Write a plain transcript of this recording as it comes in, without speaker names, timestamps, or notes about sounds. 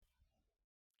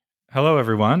Hello,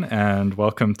 everyone, and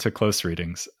welcome to Close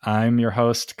Readings. I'm your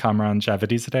host, Kamran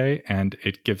Javidizadeh, and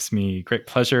it gives me great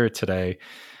pleasure today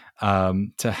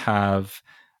to have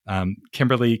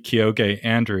Kimberly Quiogue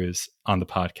Andrews on the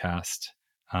podcast.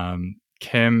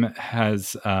 Kim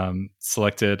has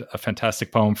selected a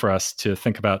fantastic poem for us to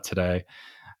think about today,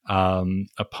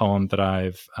 a poem that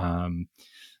I've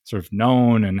sort of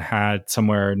known and had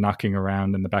somewhere knocking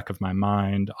around in the back of my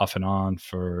mind off and on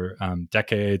for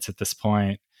decades at this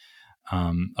point.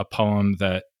 A poem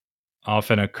that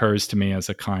often occurs to me as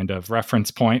a kind of reference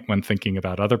point when thinking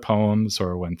about other poems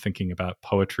or when thinking about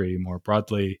poetry more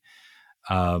broadly.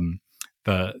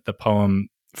 The poem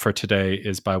for today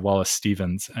is by Wallace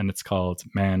Stevens, and it's called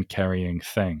 "Man Carrying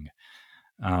Thing."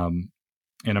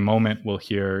 In a moment, we'll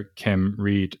hear Kim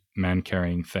read "Man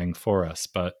Carrying Thing" for us.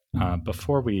 But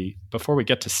before we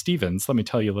get to Stevens, let me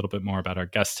tell you a little bit more about our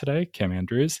guest today, Kim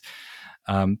Andrews.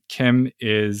 Kim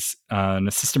is an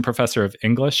assistant professor of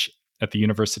English at the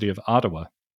University of Ottawa,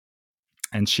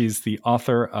 and she's the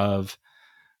author of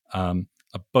a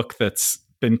book that's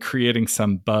been creating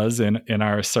some buzz in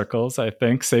our circles, I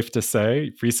think, safe to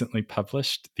say, recently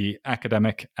published, The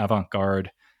Academic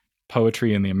Avant-Garde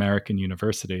Poetry in the American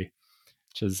University,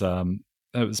 which is it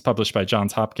was published by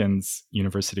Johns Hopkins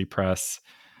University Press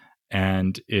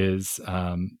and is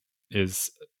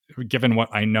given what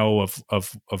I know of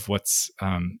what's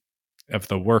of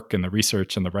the work and the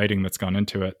research and the writing that's gone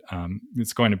into it,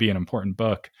 it's going to be an important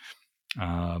book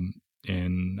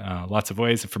in lots of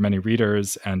ways for many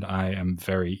readers, and I am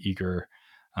very eager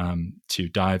to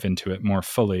dive into it more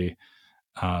fully.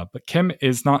 But Kim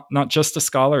is not just a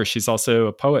scholar; she's also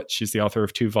a poet. She's the author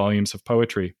of 2 volumes of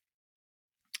poetry.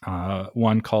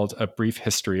 One called A Brief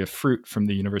History of Fruit from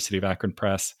the University of Akron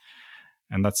Press,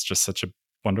 and that's just such a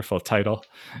wonderful title,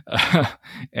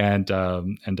 and a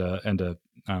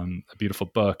beautiful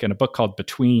book, and a book called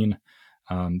Between,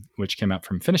 which came out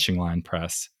from Finishing Line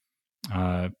Press.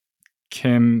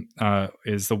 Kim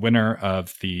is the winner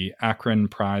of the Akron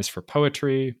Prize for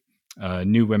Poetry,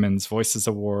 New Women's Voices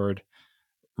Award,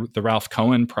 the Ralph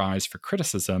Cohen Prize for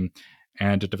Criticism,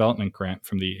 and a development grant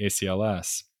from the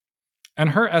ACLS.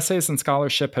 And her essays and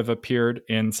scholarship have appeared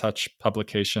in such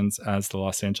publications as the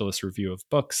Los Angeles Review of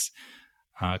Books,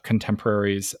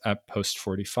 Contemporaries at Post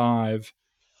 45,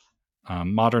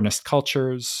 Modernist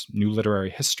Cultures, New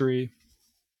Literary History.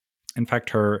 In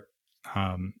fact, her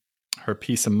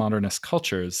piece in Modernist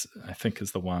Cultures, I think,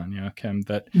 is the one, Kim,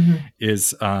 that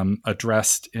is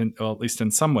addressed, at least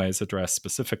in some ways, addressed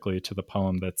specifically to the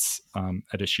poem that's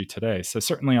at issue today. So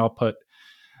certainly I'll put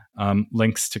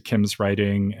links to Kim's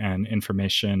writing and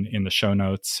information in the show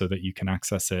notes so that you can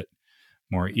access it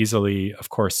more easily. Of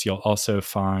course, you'll also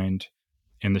find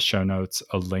in the show notes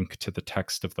a link to the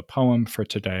text of the poem for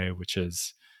today, which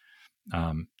is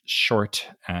short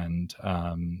and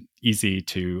easy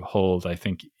to hold, I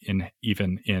think,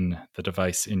 even in the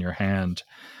device in your hand.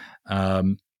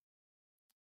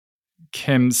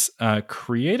 Kim's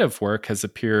creative work has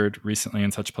appeared recently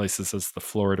in such places as the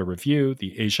Florida Review,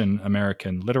 the Asian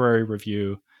American Literary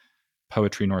Review,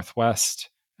 Poetry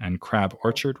Northwest, and Crab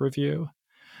Orchard Review.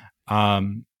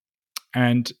 And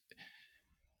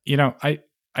I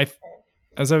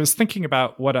as I was thinking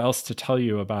about what else to tell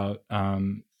you about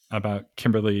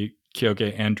Kimberly Quiogue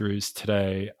Andrews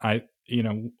today,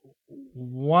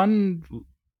 one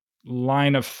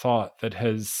line of thought that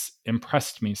has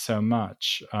impressed me so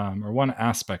much, or one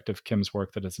aspect of Kim's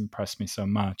work that has impressed me so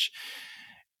much,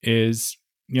 is,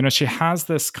 she has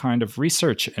this kind of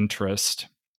research interest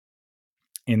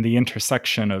in the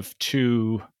intersection of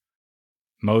 2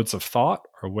 modes of thought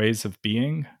or ways of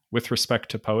being with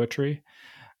respect to poetry.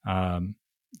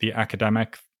 The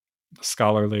academic, the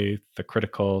scholarly, the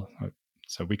critical.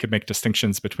 So we could make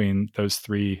distinctions between those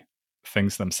 3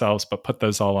 things themselves, but put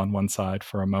those all on one side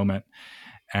for a moment.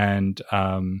 And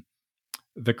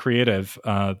the creative,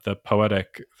 the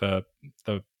poetic, the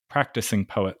practicing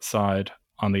poet side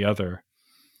on the other.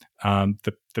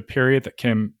 The period that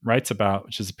Kim writes about,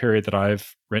 which is a period that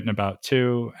I've written about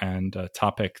too, and a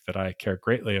topic that I care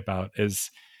greatly about, is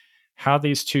how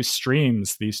these 2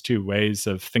 streams, these 2 ways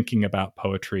of thinking about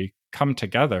poetry come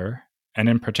together, and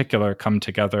in particular come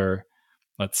together,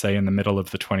 let's say, in the middle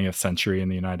of the 20th century in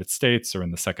the United States, or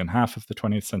in the second half of the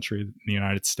 20th century in the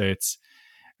United States,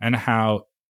 and how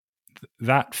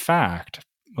that fact,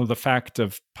 the fact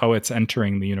of poets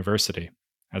entering the university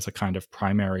as a kind of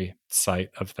primary site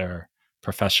of their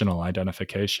professional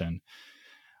identification,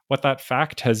 what that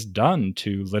fact has done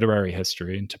to literary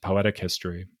history and to poetic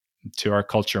history, to our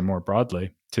culture more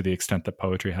broadly, to the extent that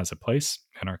poetry has a place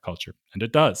in our culture, and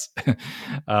it does.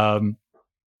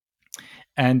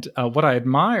 And what I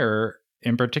admire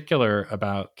in particular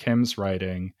about Kim's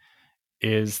writing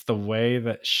is the way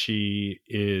that she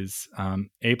is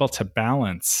able to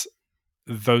balance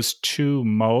those two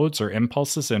modes or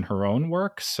impulses in her own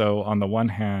work. So on the one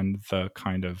hand, the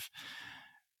kind of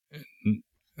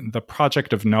the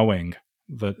project of knowing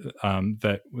that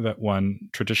that one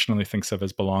traditionally thinks of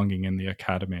as belonging in the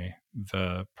academy,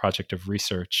 the project of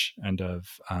research and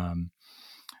of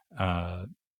uh,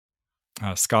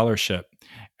 scholarship,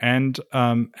 and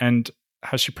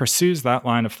how she pursues that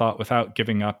line of thought without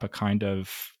giving up a kind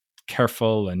of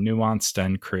careful and nuanced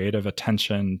and creative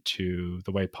attention to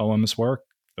the way poems work,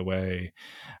 the way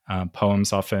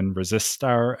poems often resist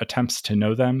our attempts to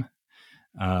know them,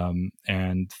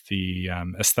 and the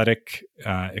aesthetic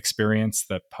experience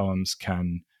that poems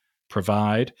can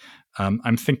provide.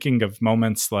 I'm thinking of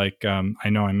moments like I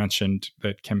know I mentioned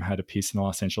that Kim had a piece in the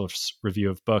Los Angeles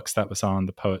Review of Books that was on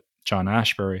the poet John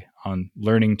Ashbery on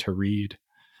learning to read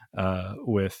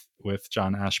with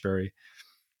John Ashbery,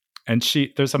 and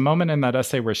there's a moment in that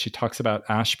essay where she talks about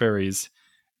Ashbery's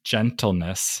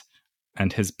gentleness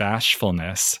and his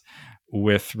bashfulness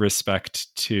with respect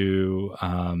to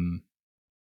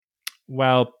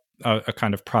a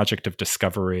kind of project of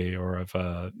discovery or of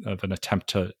an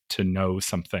attempt to know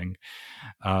something,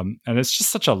 and it's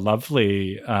just such a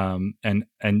lovely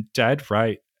and dead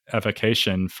right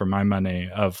evocation for my money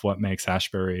of what makes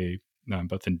Ashbery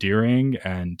both endearing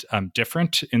and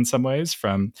different in some ways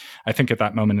from. I think at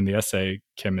that moment in the essay,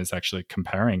 Kim is actually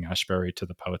comparing Ashbery to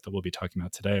the poet that we'll be talking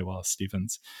about today, Wallace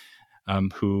Stevens,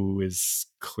 who is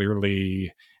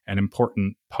clearly an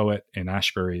important poet in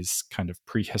Ashbery's kind of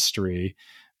prehistory,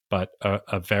 but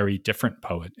a very different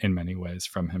poet in many ways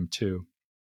from him too.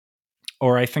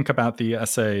 Or I think about the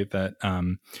essay that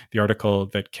the article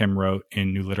that Kim wrote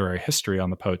in New Literary History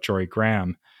on the poet Jory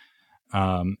Graham,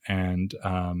 and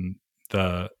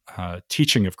the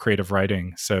teaching of creative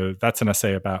writing. So that's an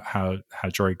essay about how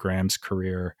Jory Graham's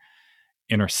career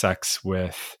intersects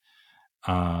with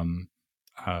the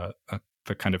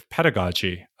kind of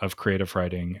pedagogy of creative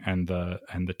writing and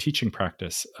the teaching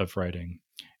practice of writing,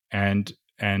 and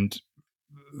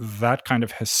that kind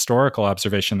of historical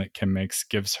observation that Kim makes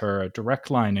gives her a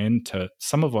direct line into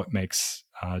some of what makes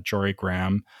Jory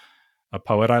Graham a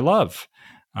poet I love,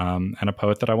 and a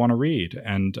poet that I want to read,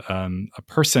 and a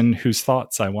person whose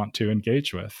thoughts I want to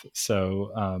engage with.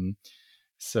 So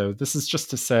this is just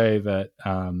to say that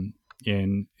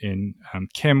in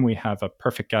Kim, we have a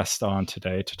perfect guest on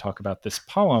today to talk about this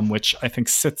poem, which I think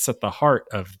sits at the heart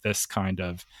of this kind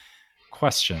of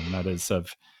question, that is,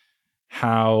 of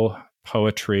how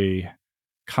poetry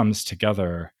comes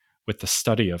together with the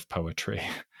study of poetry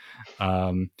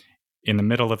in the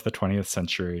middle of the 20th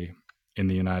century in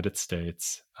the United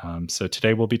States. So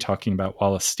today we'll be talking about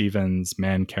Wallace Stevens'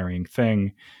 Man Carrying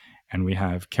Thing, and we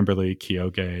have Kimberly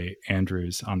Quiogue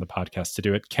Andrews on the podcast to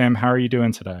do it. Kim, how are you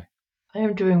doing today? I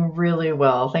am doing really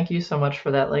well. Thank you so much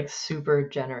for that super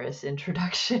generous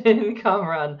introduction,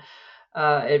 Kamran.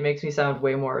 It makes me sound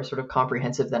way more sort of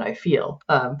comprehensive than I feel.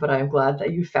 But I'm glad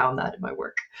that you found that in my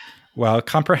work. Well,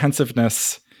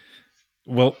 comprehensiveness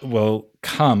will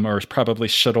come, or probably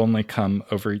should only come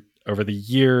over the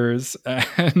years,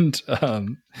 and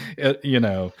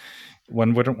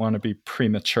one wouldn't want to be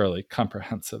prematurely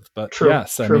comprehensive, but True,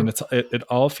 yes, I mean true. it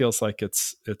all feels like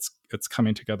it's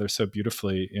coming together so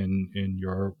beautifully in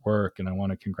your work, and I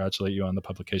want to congratulate you on the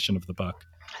publication of the book.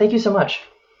 Thank you so much.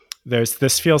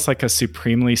 This feels like a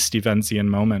supremely Stevensian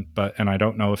moment, and I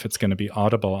don't know if it's going to be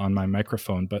audible on my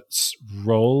microphone, but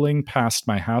rolling past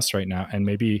my house right now, and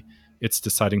maybe it's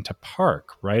deciding to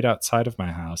park right outside of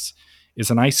my house, is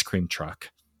an ice cream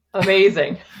truck.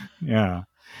 Amazing. Yeah.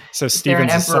 So Is there an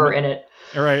Stevens is emperor some. in it?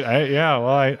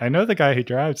 Right. I know the guy who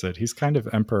drives it. He's kind of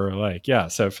emperor like. Yeah.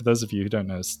 So for those of you who don't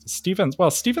know, Stevens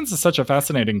is such a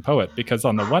fascinating poet because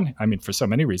on the one, I mean, for so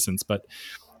many reasons, but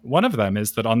one of them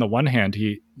is that on the one hand,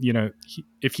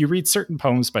 if you read certain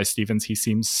poems by Stevens, he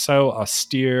seems so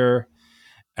austere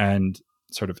and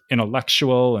sort of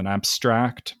intellectual and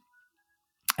abstract.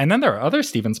 And then there are other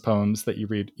Stevens poems that you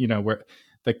read, where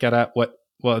that get at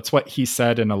it's what he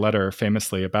said in a letter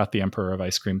famously about the Emperor of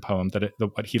Ice Cream poem, that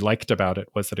what he liked about it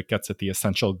was that it gets at the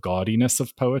essential gaudiness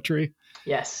of poetry.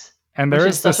 Yes. And Which there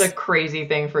is is such a this, crazy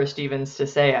thing for Stevens to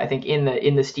say, I think, in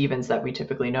the Stevens that we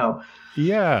typically know.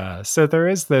 yeah. So there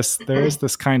is this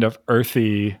kind of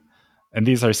earthy, and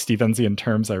these are Stevensian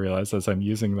terms, I realize as I'm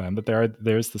using them, but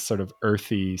there's this sort of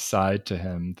earthy side to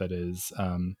him that is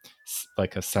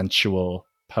like a sensual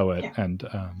poet, Yeah.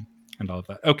 and all of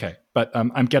that. Okay, but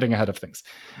I'm getting ahead of things.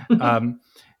 Um,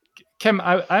 Kim,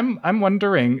 I'm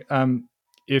wondering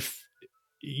if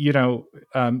you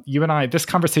and I, this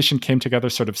conversation came together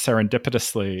sort of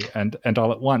serendipitously and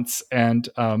all at once. And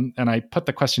I put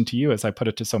the question to you as I put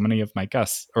it to so many of my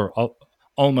guests, or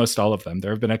almost all of them.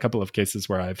 There have been a couple of cases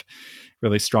where I've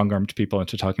really strong-armed people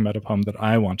into talking about a poem that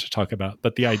I want to talk about.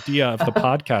 But the idea of the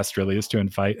podcast really is to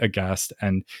invite a guest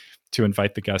and to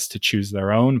invite the guest to choose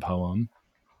their own poem.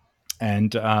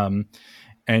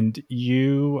 And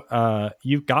you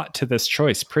got to this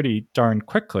choice pretty darn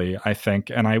quickly, I think.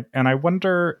 And I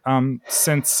wonder,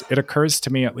 since it occurs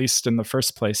to me, at least in the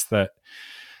first place, that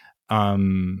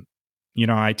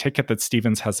I take it that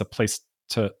Stevens has a place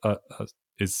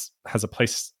has a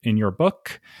place in your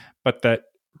book, but that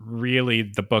really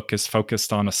the book is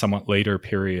focused on a somewhat later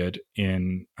period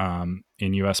in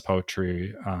U.S.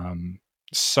 poetry.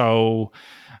 So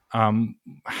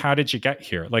how did you get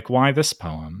here? Like, why this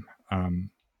poem?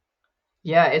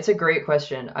 Yeah, it's a great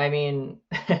question. I mean,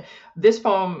 this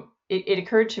poem, it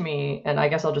occurred to me, and I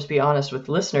guess I'll just be honest with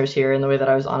listeners here in the way that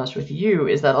I was honest with you,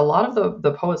 is that a lot of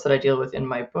the poets that I deal with in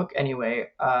my book anyway,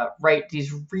 write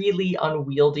these really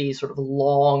unwieldy, sort of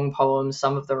long poems.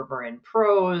 Some of them are in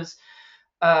prose.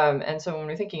 And so when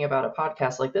we're thinking about a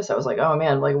podcast like this, I was like, oh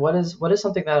man, like what is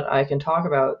something that I can talk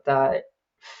about that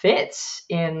fits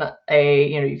in a,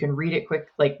 you can read it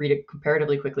read it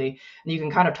comparatively quickly, and you can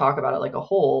kind of talk about it like a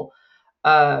whole.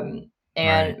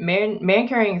 And Right. man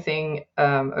carrying thing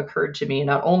occurred to me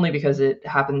not only because it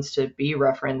happens to be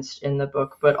referenced in the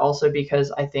book, but also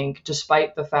because I think,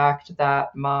 despite the fact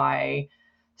that my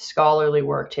scholarly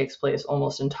work takes place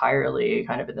almost entirely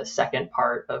kind of in the second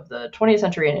part of the 20th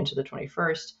century and into the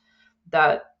 21st,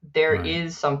 that there Right.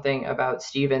 is something about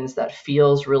Stevens that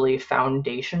feels really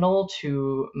foundational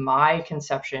to my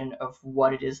conception of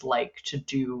what it is like to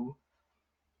do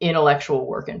intellectual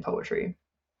work in poetry.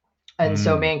 And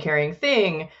so Mm. man carrying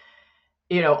thing,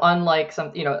 unlike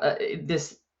some,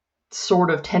 this sort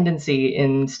of tendency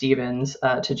in Stevens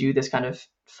to do this kind of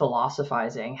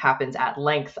philosophizing happens at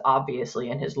length, obviously,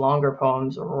 in his longer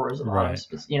poems, Auroras of Autumn,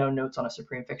 Right. Notes on a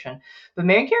Supreme Fiction. But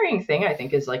man carrying thing, I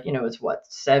think, is like, it's what,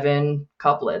 7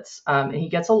 couplets. And he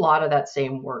gets a lot of that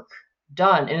same work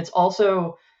done. And it's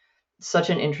also such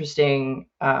an interesting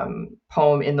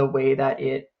poem in the way that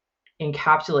it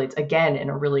encapsulates, again, in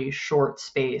a really short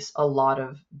space, a lot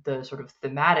of the sort of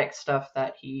thematic stuff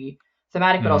that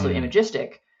thematic but also Mm.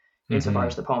 imagistic, insofar Mm-hmm.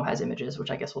 as the poem has images, which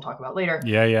I guess we'll talk about later.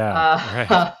 Yeah.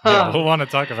 Right. Yeah, we'll want to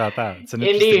talk about that. It's an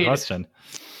interesting Indeed. question.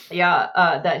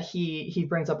 Yeah, that he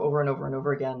brings up over and over and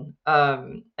over again.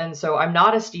 And so I'm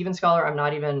not a Stevens scholar. I'm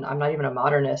not even a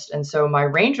modernist. And so my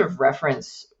range of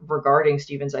reference regarding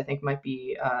Stevens, I think, might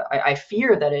be. I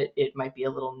fear that it might be a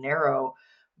little narrow,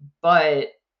 but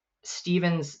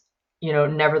Stevens,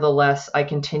 nevertheless, I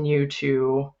continue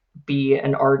to be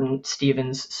an ardent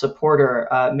Stevens supporter,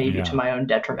 maybe to Yeah. my own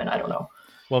detriment. I don't know.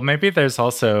 Well, maybe there's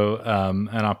also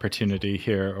an opportunity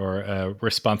here, or a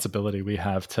responsibility we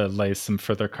have to lay some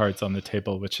further cards on the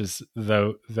table, which is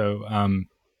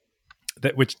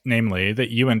namely that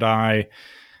you and I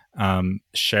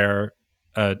share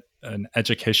an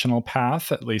educational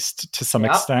path, at least to some Yeah.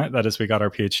 extent. That is, we got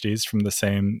our PhDs from the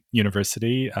same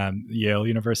university, Yale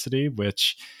University,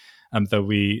 which, though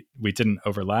we didn't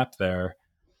overlap there,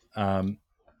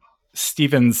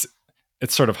 Stevens,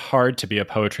 it's sort of hard to be a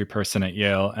poetry person at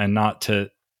Yale and not to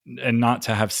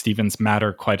have Stevens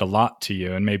matter quite a lot to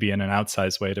you, and maybe in an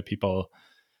outsized way to people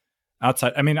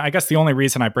outside. I mean, I guess the only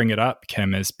reason I bring it up,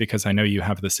 Kim, is because I know you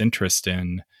have this interest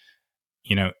in,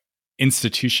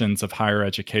 institutions of higher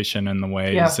education and the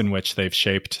ways Yeah. in which they've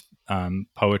shaped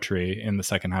poetry in the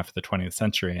second half of the 20th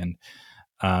century.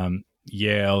 And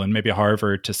Yale and maybe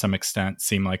Harvard, to some extent,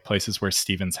 seem like places where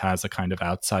Stevens has a kind of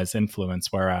outsized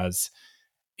influence, whereas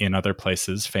in other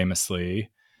places,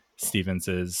 famously, Stevens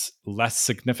is less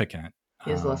significant.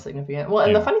 Is less significant. Well,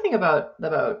 and the Yeah. funny thing about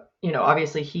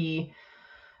obviously he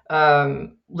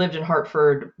lived in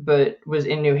Hartford, but was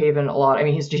in New Haven a lot. I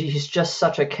mean, he's just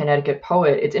such a Connecticut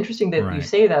poet. It's interesting that you Right.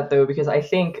 say that, though, because I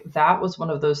think that was one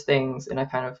of those things in a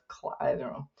kind of, I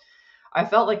don't know. I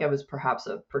felt like I was perhaps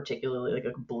a particularly like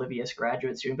oblivious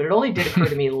graduate student, but it only did occur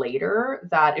to me later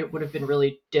that it would have been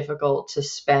really difficult to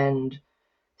spend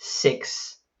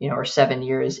 6, or 7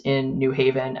 years in New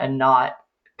Haven and not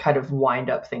kind of wind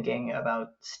up thinking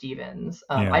about Stevens.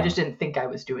 I Yeah. just didn't think I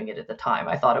was doing it at the time.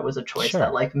 I thought it was a choice that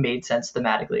Sure. like made sense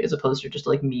thematically, as opposed to just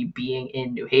like me being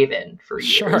in New Haven for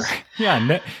Sure. years.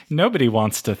 Yeah. Nobody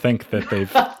wants to think that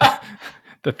they've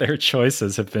that their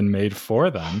choices have been made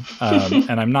for them.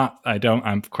 And I'm not. I don't.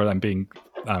 I'm, of course, I'm being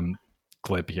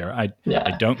glib here. I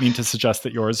Yeah, don't mean to suggest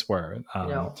that yours were.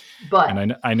 And but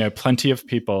I know plenty of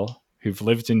people who've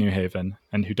lived in New Haven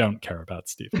and who don't care about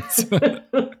Stevens.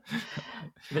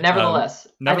 But nevertheless,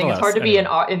 I think it's hard Nevertheless, to be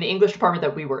anyway, in the English department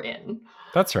that we were in.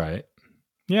 that's right.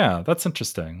 Yeah, that's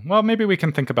interesting. Well, maybe we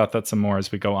can think about that some more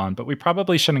as we go on, but we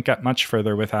probably shouldn't get much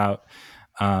further without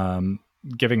um,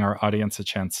 giving our audience a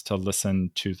chance to listen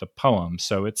to the poem.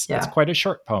 So it's quite a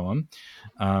short poem,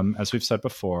 as we've said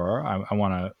before. I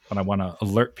want to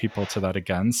alert people to that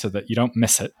again so that you don't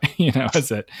miss it.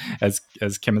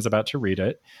 As Kim is about to read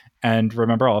it, and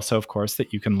remember also, of course,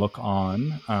 that you can look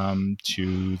on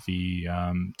to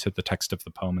the text of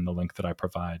the poem and the link that I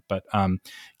provide. But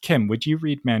Kim, would you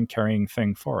read "Man Carrying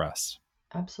Thing" for us?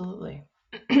 Absolutely.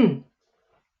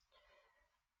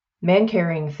 Man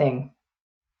Carrying Thing.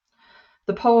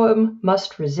 The poem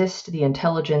must resist the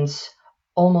intelligence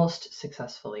almost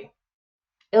successfully.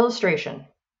 Illustration.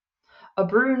 A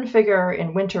brune figure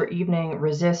in winter evening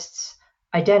resists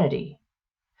identity.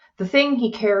 The thing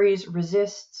he carries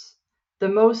resists the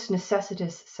most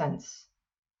necessitous sense.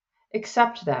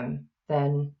 Accept them,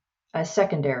 then, as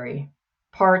secondary,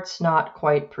 parts not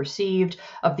quite perceived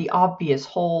of the obvious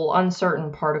whole,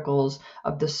 uncertain particles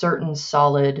of the certain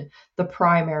solid, the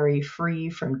primary free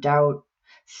from doubt,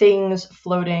 things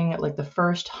floating like the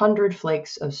first 100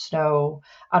 flakes of snow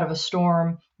out of a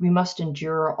storm we must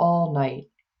endure all night,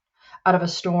 out of a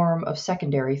storm of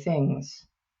secondary things.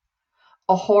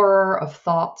 A horror of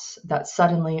thoughts that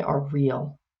suddenly are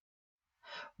real.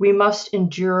 We must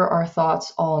endure our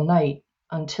thoughts all night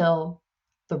until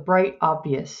the bright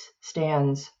obvious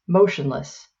stands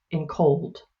motionless in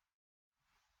cold.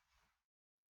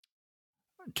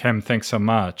 Kim, thanks so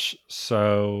much.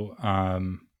 So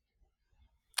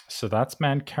that's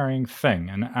 "Man Carrying Thing,"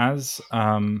 and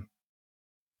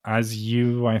as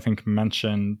you, I think,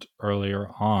 mentioned earlier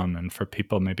on, and for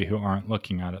people maybe who aren't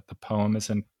looking at it, the poem is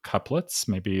in couplets.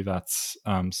 Maybe that's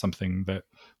something that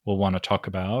we'll want to talk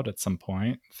about at some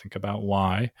point. Think about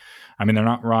why. I mean, they're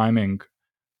not rhyming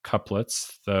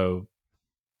couplets, though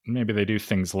maybe they do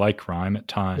things like rhyme at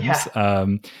times. Yeah.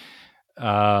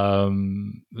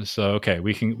 So okay,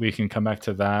 we can come back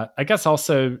to that. I guess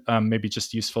also maybe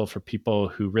just useful for people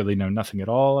who really know nothing at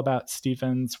all about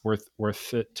Stevens.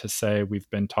 Worth it to say we've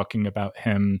been talking about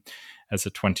him as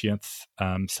a 20th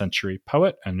century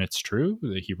poet, and it's true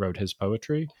that he wrote his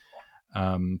poetry,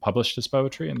 published his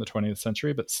poetry in the 20th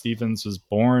century. But Stevens was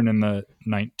born in the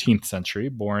 19th century,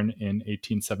 born in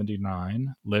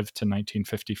 1879, lived to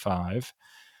 1955.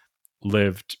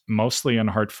 Lived mostly in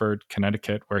Hartford,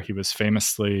 Connecticut, where he was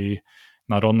famously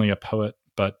not only a poet,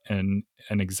 but an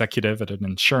executive at an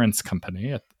insurance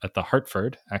company at the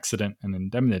Hartford Accident and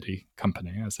Indemnity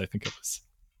Company, as I think it was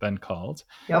then called.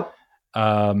 Yep.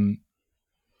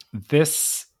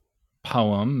 This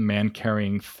poem, "Man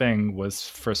Carrying Thing," was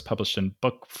first published in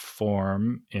book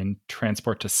form in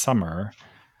Transport to Summer,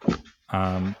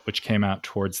 which came out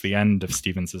towards the end of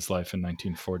Stevens's life in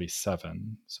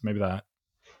 1947. So maybe that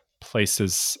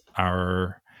places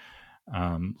our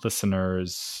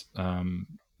listeners a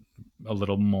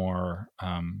little more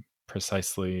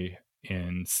precisely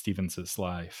in Stevens's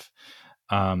life.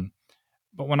 But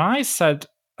when I said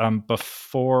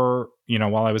before,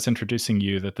 while I was introducing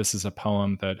you, that this is a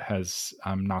poem that has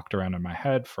knocked around in my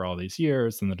head for all these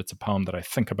years, and that it's a poem that I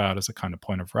think about as a kind of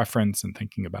point of reference and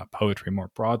thinking about poetry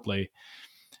more broadly,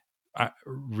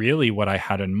 really what I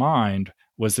had in mind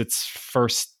was its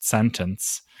first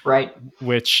sentence, Right.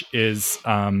 which is,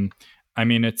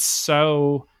 it's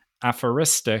so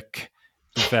aphoristic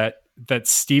that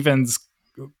Stevens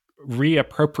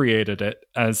reappropriated it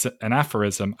as an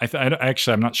aphorism.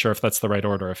 Actually, I'm not sure if that's the right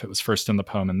order, if it was first in the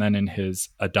poem and then in his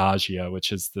adagia,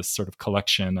 which is this sort of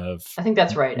collection of I think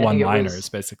that's right. one-liners,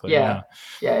 basically. Yeah.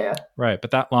 Right. But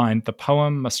that line, "The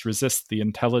poem must resist the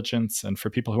intelligence," and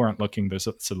for people who aren't looking,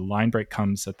 so the line break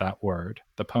comes at that word.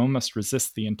 "The poem must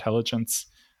resist the intelligence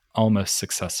almost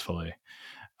successfully."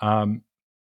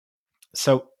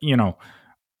 So,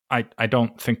 I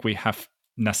don't think we have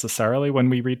necessarily, when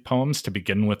we read poems, to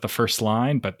begin with the first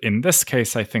line, but in this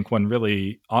case, I think one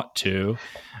really ought to.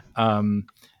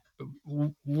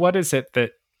 What is it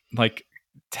that,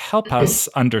 to help us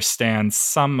understand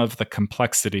some of the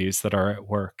complexities that are at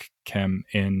work, Kim,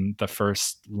 in the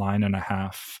first line and a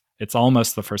half? It's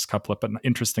almost the first couplet, but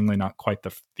interestingly, not quite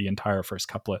the entire first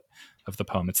couplet of the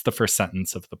poem. It's the first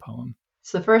sentence of the poem.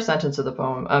 It's the first sentence of the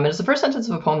poem. It's the first sentence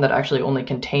of a poem that actually only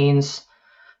contains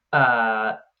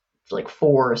like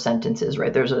 4 sentences,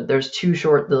 right? There's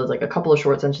like a couple of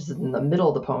short sentences in the middle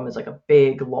of the poem is like a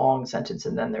big long sentence,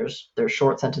 and then there's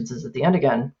short sentences at the end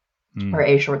again, or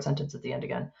a short sentence at the end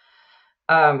again.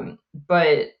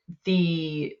 But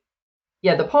the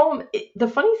poem, the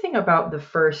funny thing about the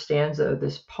first stanza of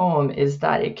this poem is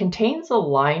that it contains a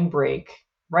line break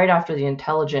right after the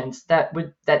intelligence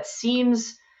that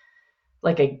seems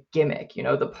like a gimmick.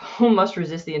 The poem must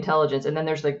resist the intelligence, and then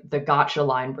there's the gotcha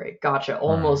line break, gotcha Right.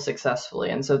 almost successfully,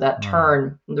 and so that Right.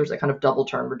 turn, there's a kind of double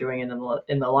turn. We're doing it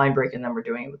in the line break, and then we're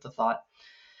doing it with the thought.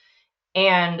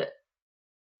 And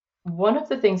one of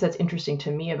the things that's interesting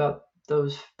to me about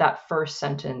that first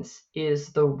sentence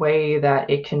is the way that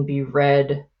it can be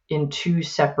read in two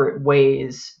separate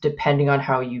ways depending on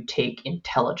how you take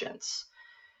intelligence,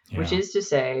 which Yeah. is to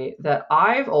say that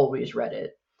I've always read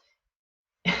it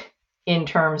in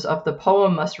terms of the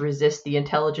poem must resist the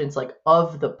intelligence like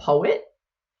of the poet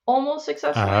almost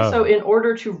successfully. So Oh, in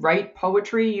order to write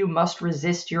poetry, you must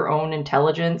resist your own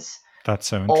intelligence that's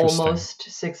so interesting.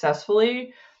 almost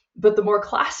successfully. But the more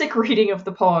classic reading of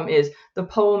the poem is the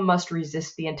poem must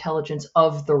resist the intelligence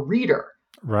of the reader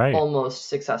Right. almost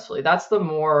successfully. That's the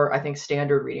more, I think,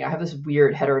 standard reading. I have this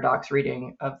weird heterodox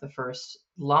reading of the first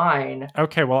line.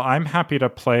 Okay, well, I'm happy to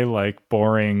play like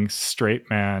boring straight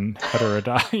man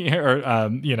heterodox or to your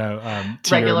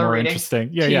Regular more reading, interesting.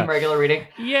 Yeah, team yeah. regular reading.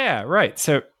 Yeah, right.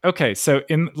 So, okay, so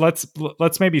in let's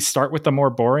maybe start with the more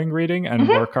boring reading and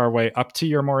Mm-hmm. work our way up to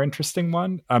your more interesting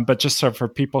one. But just so for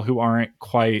people who aren't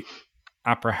quite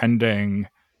apprehending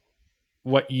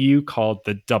what you called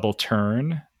the double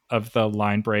turn of the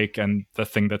line break and the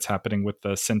thing that's happening with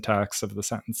the syntax of the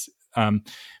sentence,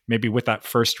 maybe with that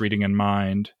first reading in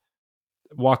mind,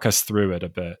 walk us through it a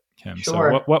bit, Kim. So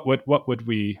Sure.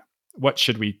 what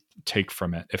should we take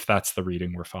from it if that's the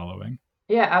reading we're following?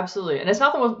 Yeah, absolutely. And it's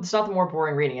not the more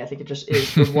boring reading. I think it just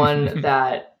is the one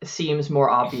that seems more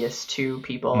obvious to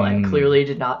people, and Mm. clearly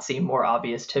did not seem more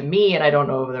obvious to me. And I don't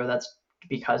know whether that's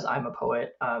because I'm a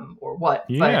poet, or what.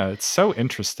 But Yeah, it's so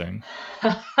interesting.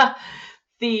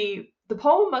 the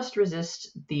poem must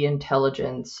resist the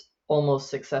intelligence almost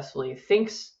successfully.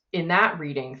 Thinks in that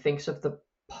reading thinks of the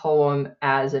poem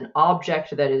as an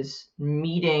object that is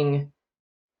meeting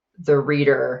the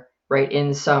reader, right,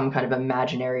 in some kind of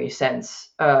imaginary sense,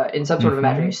 in some sort of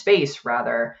imaginary Hmm. space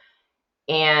rather.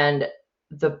 And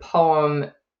the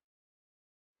poem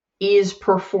is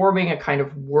performing a kind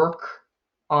of work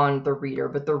on the reader,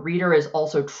 but the reader is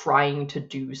also trying to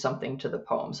do something to the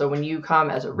poem. So when you come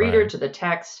as a reader Right. to the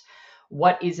text,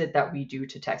 what is it that we do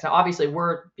to text? Now, obviously,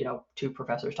 we're two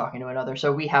professors talking to another,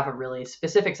 so we have a really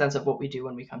specific sense of what we do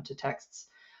when we come to texts.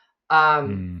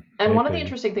 And one of the Maybe.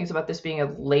 interesting things about this being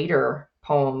a later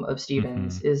poem of Hmm.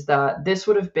 Stevens is that this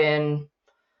would have been,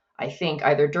 I think,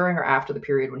 either during or after the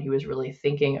period when he was really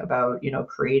thinking about,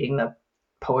 creating the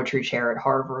poetry chair at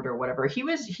Harvard or whatever.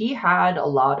 He had a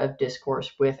lot of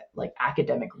discourse with like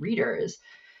academic readers,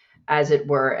 as it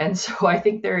were. And so I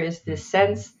think there is this Hmm.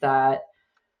 sense that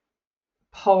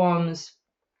poems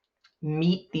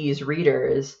meet these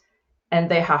readers and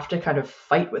they have to kind of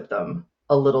fight with them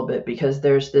a little bit, because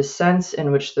there's this sense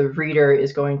in which the reader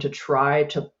is going to try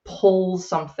to pull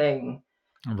something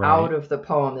out Right. of the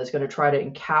poem that's going to try to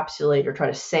encapsulate or try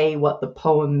to say what the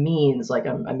poem means. Like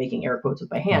I'm making air quotes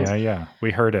with my hands. Yeah, yeah.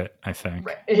 We heard it, I Right. think.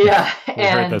 Yeah. We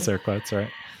heard those And air quotes,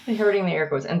 right? hurting the air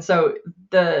quotes. And so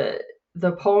the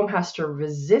poem has to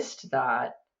resist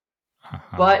that,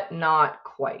 Uh-huh. but not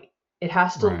quite. It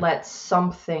has to Right. let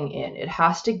something in. It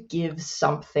has to give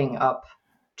something up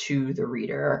to the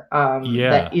reader, that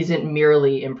Yeah. isn't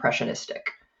merely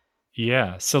impressionistic.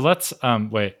 Yeah. So let's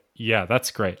wait. Yeah, that's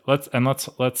great. Let's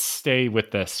stay with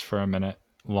this for a minute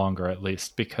longer at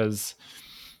least, because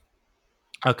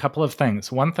a couple of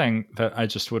things. One thing that I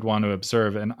just would want to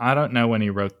observe, and I don't know when he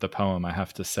wrote the poem, I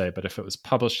have to say, but if it was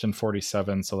published in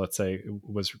 47, so let's say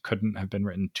it couldn't have been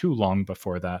written too long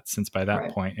before that, since by that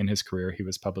Right. point in his career he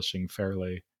was publishing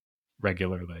fairly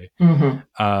regularly.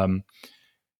 Mm-hmm. Um,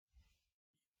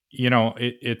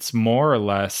 it's more or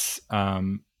less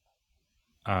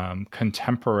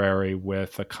contemporary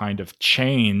with a kind of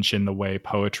change in the way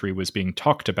poetry was being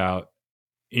talked about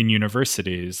in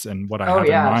universities. And what I Oh have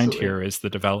in yeah, mind absolutely. here is the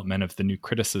development of the new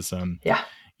criticism, Yeah.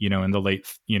 in the late,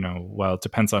 well, it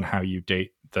depends on how you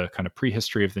date the kind of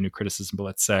prehistory of the new criticism, but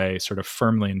let's say sort of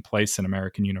firmly in place in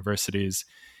American universities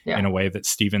in Yeah. a way that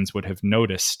Stevens would have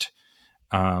noticed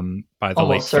by the late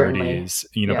Almost certainly. 30s,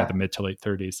 by Yeah. the mid to late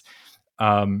 30s.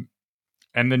 Um,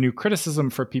 and the new criticism,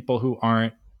 for people who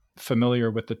aren't familiar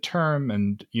with the term,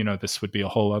 and this would be a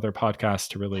whole other podcast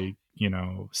to really,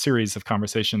 series of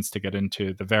conversations to get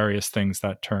into the various things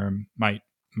that term might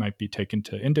be taken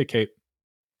to indicate.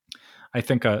 I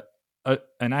think an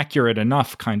accurate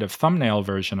enough kind of thumbnail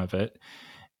version of it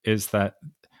is that,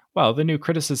 well, the new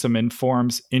criticism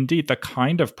informs indeed the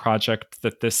kind of project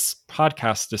that this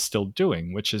podcast is still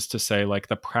doing, which is to say, like,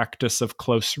 the practice of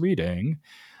close reading,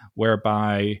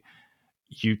 whereby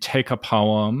you take a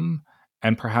poem,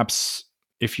 and perhaps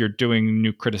if you're doing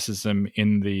new criticism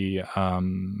in the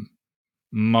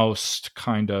most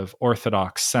kind of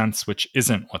orthodox sense, which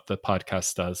isn't what the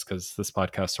podcast does, because this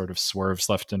podcast sort of swerves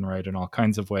left and right in all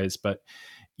kinds of ways, but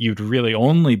you'd really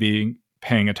only be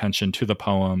paying attention to the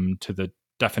poem, to the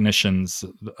definitions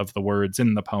of the words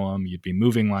in the poem. You'd be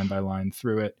moving line by line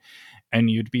through it, and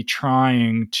you'd be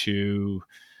trying to,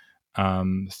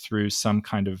 through some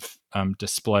kind of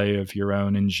display of your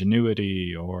own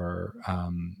ingenuity or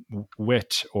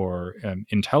wit or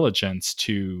intelligence,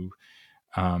 to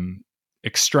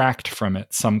extract from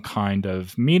it some kind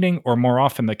of meaning, or more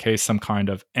often the case, some kind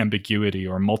of ambiguity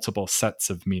or multiple sets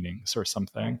of meanings or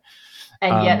something.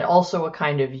 And yet also a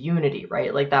kind of unity,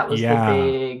 right? Like that was the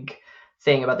big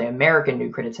thing about the American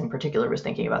new critics in particular, was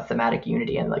thinking about thematic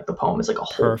unity, and like the poem is like a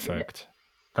whole unit.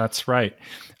 That's right.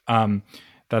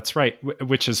 That's right.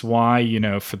 Which is why, you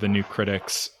know, for the new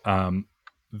critics,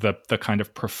 the kind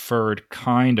of preferred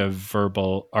kind of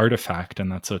verbal artifact,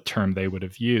 and that's a term they would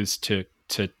have used to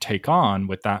take on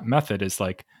with that method, is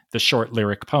like the short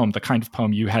lyric poem, the kind of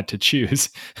poem you had to choose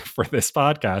for this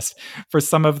podcast, for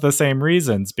some of the same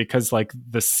reasons, because like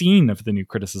the scene of the new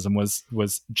criticism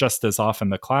was just as often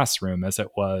the classroom as it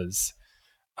was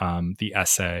the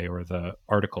essay or the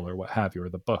article or what have you, or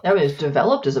the book. That was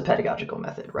developed as a pedagogical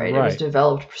method, right? It was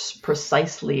developed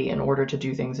precisely in order to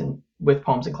do things with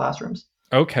poems in classrooms.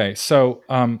 Okay, so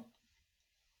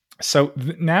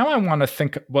now I want to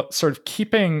think what sort of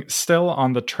keeping still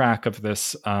on the track of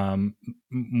this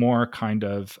more kind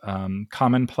of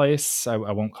commonplace, I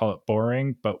won't call it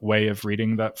boring, but way of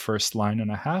reading that first line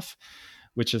and a half,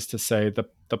 which is to say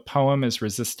the poem is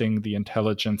resisting the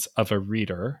intelligence of a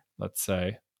reader, let's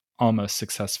say, almost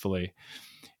successfully.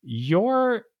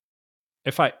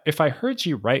 If I heard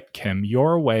you right, Kim,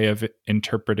 your way of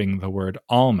interpreting the word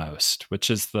almost, which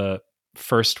is the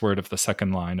first word of the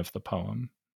second line of the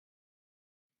poem.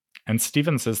 And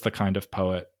Stevens is the kind of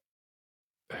poet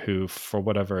who, for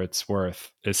whatever it's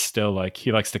worth, is still like,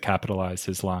 he likes to capitalize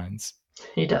his lines.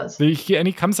 He does. And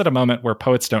he comes at a moment where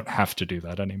poets don't have to do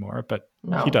that anymore, but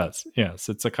he does. Yes,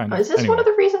 it's a kind of... Is this one of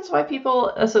the reasons why people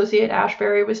associate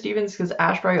Ashbery with Stevens? Because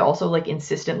Ashbery also like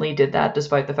insistently did that,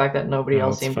 despite the fact that nobody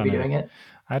else seemed to be doing it.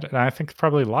 I think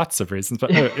probably lots of reasons,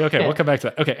 but okay, we'll come back to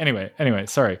that. Okay, anyway,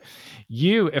 sorry.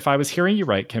 If I was hearing you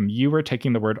right, Kim, you were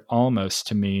taking the word almost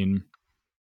to mean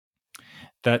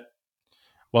that,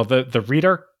 well, the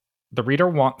reader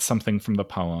wants something from the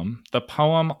poem. The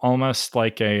poem, almost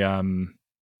like a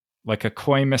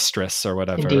coy mistress or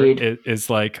whatever, is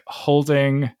like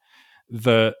holding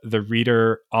the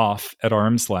reader off at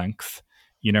arm's length,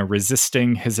 you know,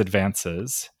 resisting his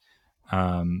advances.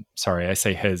 Sorry, I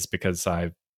say his because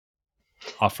I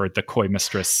offered the coy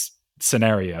mistress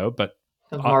scenario, but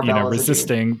you know,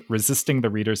 resisting the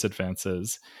reader's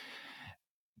advances.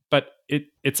 But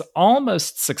it's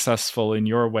almost successful in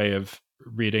your way of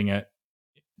reading it,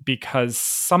 because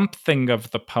something of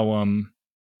the poem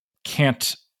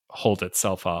can't hold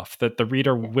itself off, that the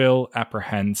reader will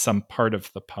apprehend some part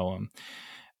of the poem.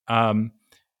 And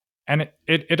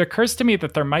it occurs to me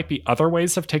that there might be other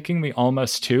ways of taking the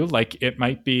almost too. Like it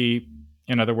might be,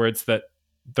 in other words, that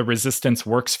the resistance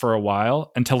works for a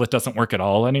while until it doesn't work at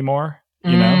all anymore.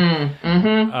 You know,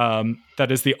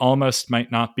 that is, the almost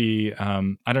might not be,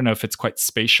 I don't know if it's quite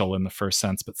spatial in the first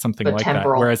sense, but something like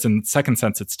temporal. That. Whereas in the second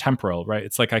sense, it's temporal, right?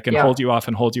 It's like I can hold you off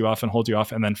and hold you off and hold you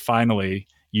off. And then finally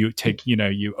you take, you know,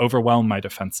 you overwhelm my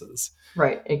defenses.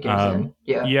 Right. It gives in.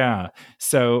 Yeah. Yeah.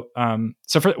 So,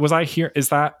 was I here? Is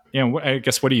that, you know, I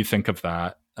guess, what do you think of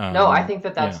that? No, I think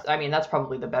that's, I mean, that's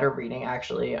probably the better reading,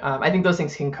 actually. I think those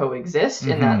things can coexist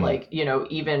in that, like, you know,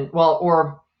 even, well,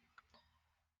 or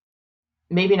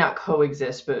maybe not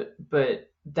coexist, but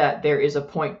that there is a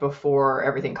point before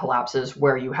everything collapses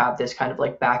where you have this kind of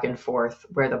like back and forth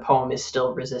where the poem is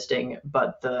still resisting,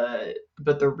 but the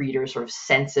reader's sort of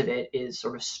sense of it is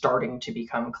sort of starting to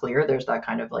become clear. There's that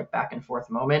kind of like back and forth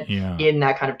moment in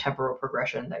that kind of temporal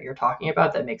progression that you're talking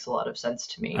about. That makes a lot of sense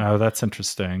to me. Oh, that's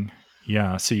interesting.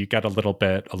 Yeah. So you get a little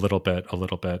bit,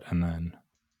 and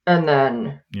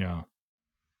then. Yeah.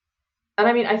 And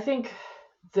I mean, I think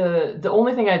the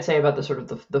only thing I'd say about the sort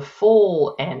of the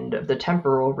full end of the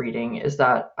temporal reading is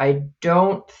that I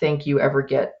don't think you ever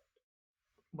get,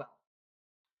 well,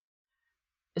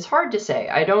 it's hard to say.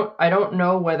 I don't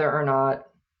know whether or not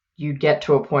you get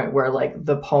to a point where like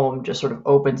the poem just sort of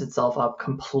opens itself up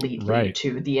completely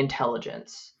to the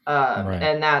intelligence.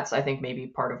 And that's, I think, maybe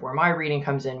part of where my reading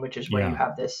comes in, which is where you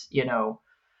have this, you know,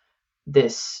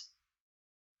 this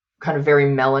kind of very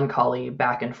melancholy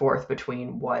back and forth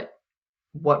between what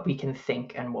we can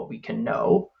think and what we can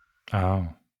know. Oh,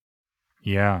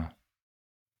 yeah.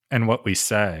 And what we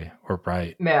say or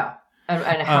write. Yeah.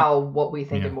 and uh, how what we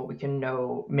think yeah. and what we can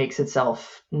know makes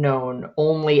itself known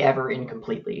only ever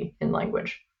incompletely in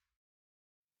language.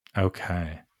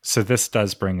 Okay. So this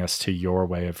does bring us to your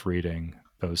way of reading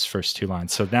those first two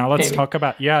lines. So now let's Maybe. talk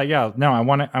about yeah. No, I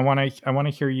want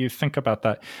to hear you think about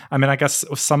that. I mean, I guess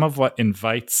some of what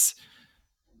invites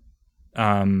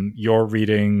your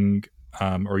reading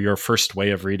or your first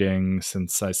way of reading,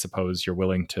 since I suppose you're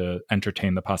willing to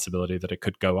entertain the possibility that it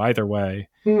could go either way.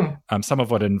 Mm, Some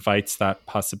of what invites that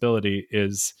possibility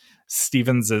is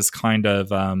Stevens's kind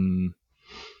of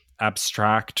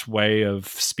abstract way of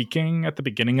speaking at the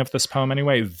beginning of this poem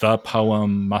anyway. The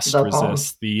poem must the poem.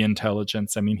 resist the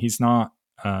intelligence. I mean, he's not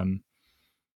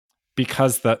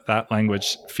because that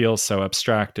language feels so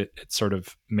abstract, it sort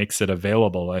of makes it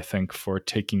available, I think, for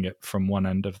taking it from one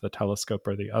end of the telescope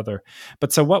or the other.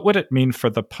 But so what would it mean for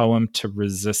the poem to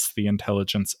resist the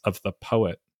intelligence of the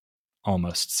poet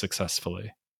almost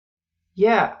successfully?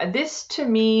 Yeah, this to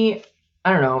me,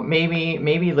 I don't know,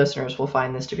 maybe listeners will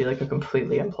find this to be like a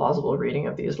completely implausible reading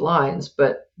of these lines,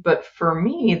 but for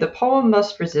me, the poem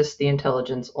must resist the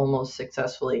intelligence almost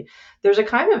successfully. There's a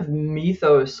kind of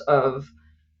mythos of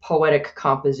poetic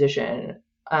composition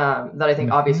that I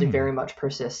think obviously Mm-hmm. very much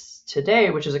persists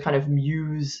today, which is a kind of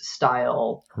muse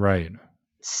style Right.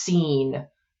 scene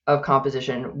of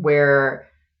composition where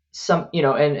some,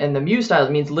 and the muse style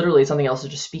means literally something else is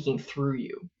just speaking through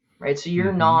you, right? So you're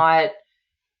Mm-hmm. not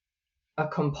a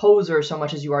composer so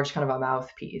much as you are just kind of a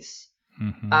mouthpiece.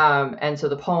 Mm-hmm. And so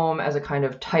the poem as a kind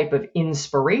of type of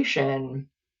inspiration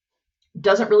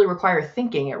doesn't really require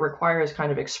thinking. It requires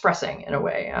kind of expressing in a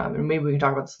way. And maybe we can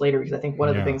talk about this later because I think one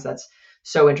of the Yeah. things that's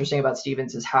so interesting about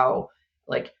Stevens is how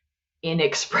like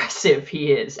inexpressive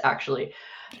he is actually.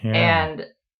 Yeah. And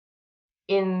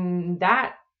in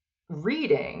that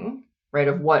reading, right,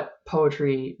 of what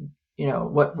poetry,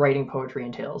 what writing poetry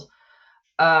entails,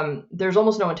 there's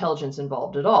almost no intelligence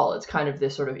involved at all. It's kind of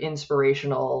this sort of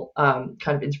inspirational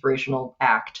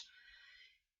act.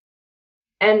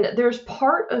 And there's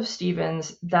part of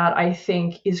Stevens that I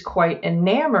think is quite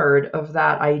enamored of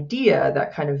that idea,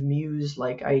 that kind of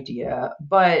muse-like idea,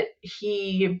 but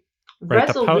he Right.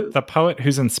 The resolute, poet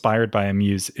who's inspired by a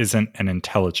muse isn't an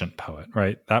intelligent poet,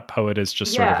 right? That poet is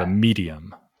just sort of a yeah,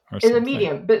 medium or is a something.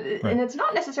 medium, but Right. and it's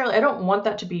not necessarily. I don't want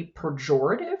that to be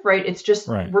pejorative, right? It's just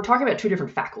Right. we're talking about two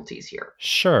different faculties here.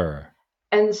 Sure.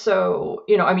 And so,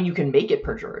 I mean, you can make it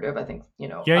pejorative. I think,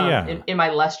 Yeah, in, yeah. in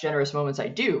my less generous moments, I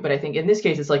do. But I think in this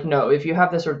case, it's like, no, if you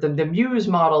have this sort of the muse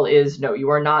model is no, you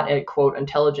are not a quote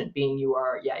intelligent being. You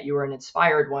are an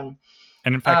inspired one.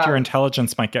 And in fact, your Um,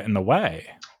 intelligence might get in the way.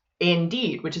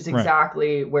 Indeed, which is Right.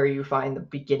 exactly where you find the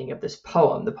beginning of this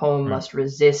poem. The poem Right. must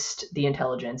resist the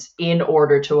intelligence in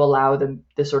order to allow the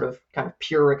sort of kind of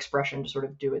pure expression to sort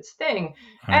of do its thing.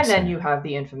 I And then see. you have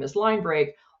the infamous line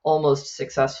break almost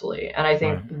successfully. And I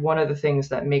think Right. one of the things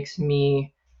that makes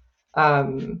me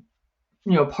um,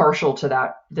 partial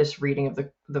to this reading of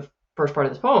the first part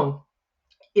of this poem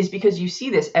is because you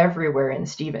see this everywhere in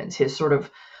Stevens, his sort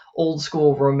of old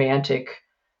school romantic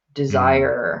Mm.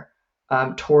 desire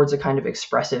towards a kind of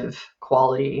expressive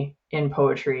quality in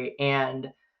poetry,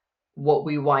 and what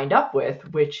we wind up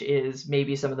with, which is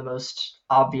maybe some of the most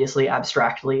obviously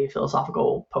abstractly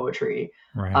philosophical poetry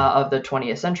Right. of the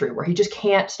 20th century, where he just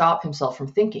can't stop himself from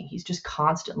thinking. He's just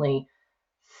constantly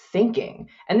thinking.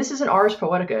 And this is an ars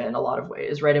poetica in a lot of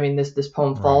ways, right? I mean, this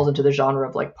poem falls Right. into the genre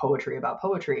of like poetry about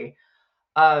poetry,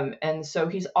 and so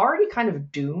he's already kind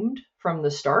of doomed from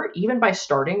the start. Even by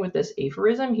starting with this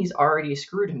aphorism, he's already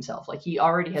screwed himself. Like he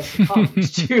already has succumbed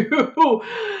to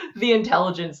the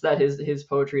intelligence that his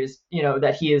poetry is,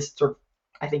 that he is sort of,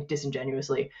 I think,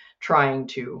 disingenuously trying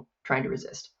to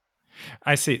resist.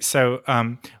 I see. So,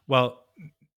 well,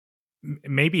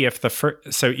 maybe if the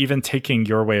first, so even taking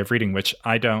your way of reading, which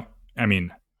I don't, I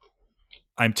mean,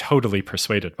 I'm totally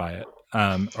persuaded by it.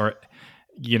 Or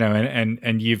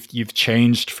and you've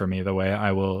changed for me the way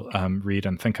I will read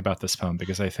and think about this poem,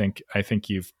 because I think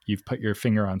you've put your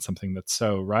finger on something that's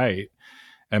so right.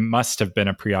 It must have been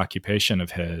a preoccupation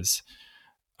of his,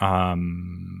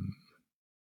 um,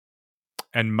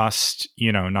 and must,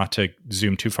 not to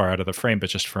zoom too far out of the frame, but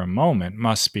just for a moment,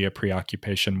 must be a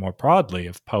preoccupation more broadly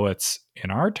of poets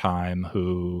in our time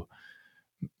who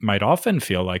might often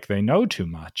feel like they know too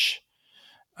much,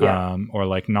 Yeah, or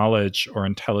like knowledge or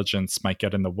intelligence might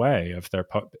get in the way of their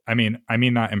I mean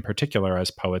that in particular,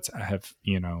 as poets have,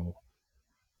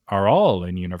 are all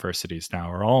in universities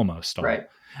now, or almost all. right.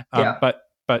 Yeah, But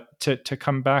to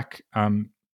come back to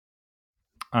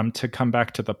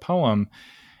the poem,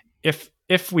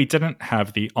 if we didn't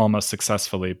have the almost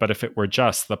successfully, but if it were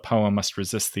just the poem must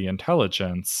resist the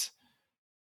intelligence,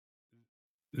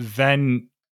 then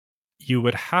you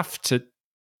would have to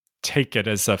take it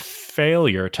as a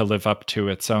failure to live up to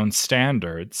its own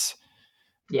standards.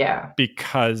 Yeah.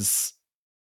 Because,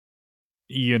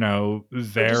 Or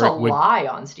just there a it would. lie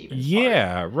on Stephen's part.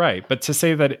 Yeah, right. But to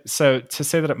say that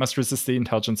it must resist the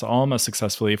intelligence almost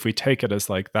successfully, if we take it as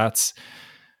like that's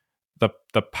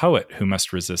the poet who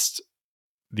must resist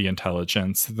the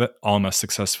intelligence that almost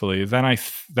successfully,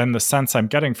 then the sense I'm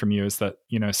getting from you is that,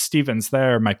 Stevens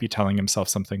there might be telling himself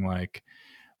something like,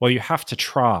 well, you have to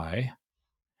try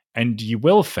and you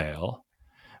will fail,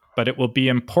 but it will be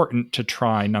important to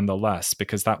try nonetheless,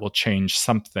 because that will change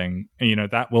something,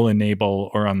 that will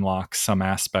enable or unlock some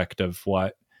aspect of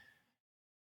what,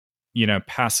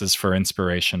 passes for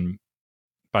inspiration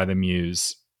by the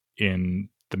muse in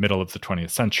the middle of the 20th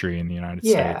century in the United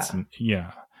States. Yeah. And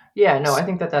yeah. Yeah, no, I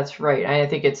think that that's right. And I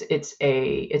think it's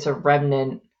a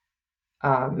remnant.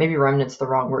 Maybe remnant's the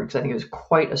wrong word, because I think it was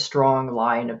quite a strong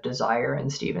line of desire in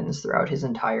Stevens throughout his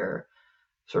entire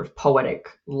sort of poetic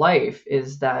life.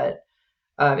 Is that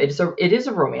it is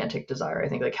a romantic desire. I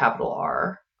think, like capital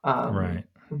R, Right.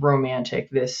 romantic.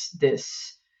 This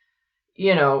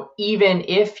even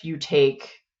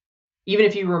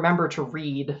if you remember to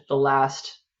read the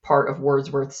last part of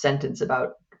Wordsworth's sentence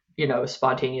about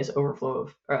spontaneous overflow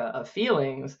of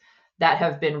feelings that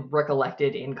have been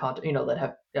recollected that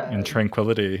have In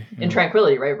tranquility. in Yeah.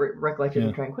 tranquility, right? Recollected Yeah.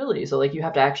 in tranquility. So like you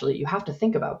have to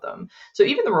think about them. So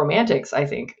even the romantics, I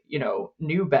think,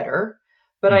 knew better.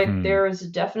 But Mm-hmm. there is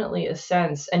definitely a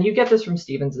sense, and you get this from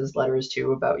Stevens's letters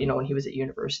too, about when he was at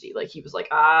university, like he was like,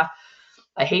 I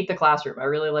hate the classroom. I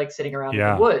really like sitting around in the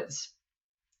Yeah. woods.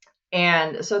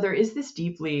 And so there is this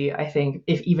deeply, I think,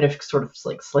 even if sort of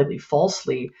like slightly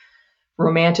falsely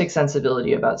romantic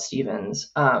sensibility about Stevens.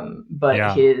 But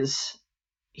Yeah.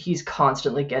 he's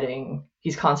constantly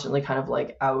kind of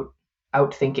like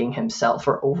out thinking himself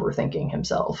or overthinking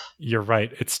himself. You're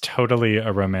right. It's totally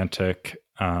a romantic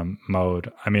mode.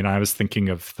 I mean, I was thinking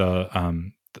of the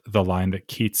line that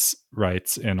Keats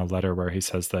writes in a letter where he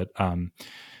says that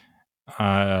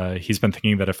he's been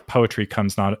thinking that if poetry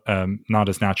comes not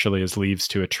as naturally as leaves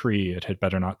to a tree, it had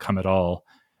better not come at all.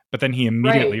 But then he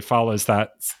immediately Right. follows that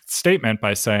statement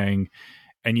by saying,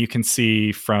 and you can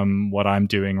see from what I'm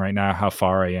doing right now how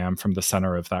far I am from the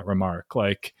center of that remark.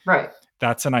 Like, Right.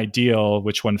 that's an ideal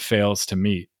which one fails to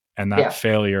meet. And that Yeah.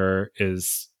 failure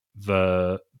is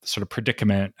the sort of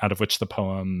predicament out of which the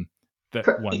poem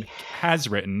that one has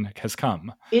written has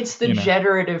come. It's the You know,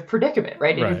 generative predicament,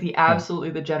 right? It is right? the Yeah. absolutely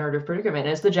the generative predicament.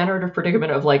 It's the generative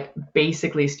predicament of like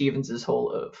basically Stevens's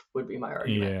whole of would be my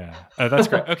argument. Yeah, that's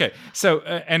great. Okay, so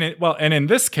and in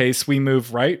this case, we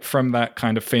move right from that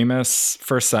kind of famous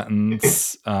first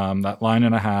sentence, that line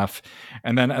and a half,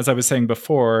 and then, as I was saying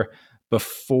before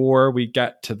we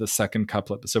get to the second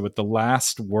couplet, so with the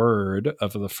last word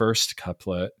of the first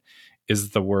couplet is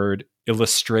the word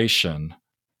illustration,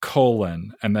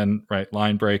 colon, and then right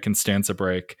line break and stanza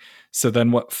break. So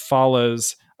then what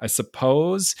follows, I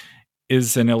suppose,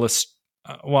 is an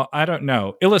well, I don't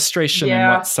know. Illustration in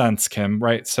what Yeah. sense, Kim?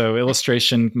 Right. So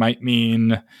illustration might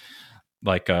mean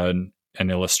like an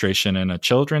illustration in a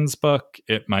children's book.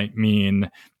 It might mean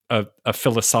a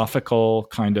philosophical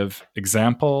kind of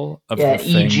example of Yeah, the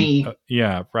an thing. EG.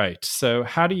 Yeah, right. So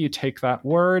how do you take that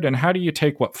word and how do you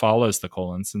take what follows the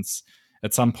colon? Since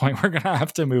at some point we're going to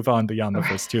have to move on beyond the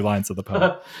first two lines of the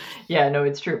poem. Yeah, no,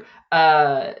 it's true.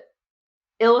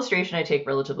 Illustration I take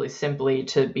relatively simply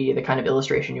to be the kind of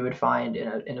illustration you would find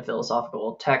in a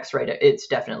philosophical text, right? It's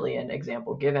definitely an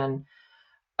example given.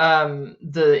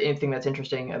 The thing that's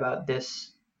interesting about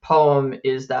this poem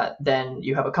is that then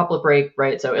you have a couplet break,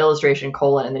 right? So illustration,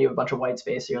 colon, and then you have a bunch of white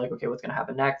space. So you're like, okay, what's going to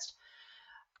happen next?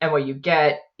 And what you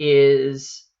get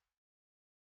is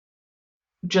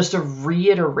just a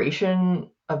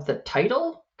reiteration of the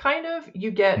title, kind of.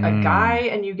 You get a guy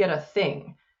Mm. and you get a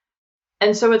thing.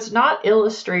 And so it's not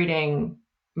illustrating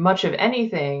much of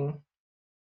anything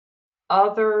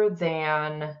other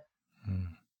than Mm.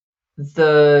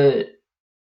 the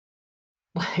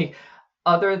like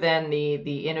other than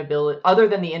the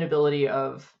inability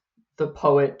of the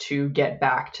poet to get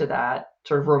back to that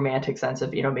sort of romantic sense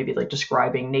of maybe like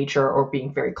describing nature or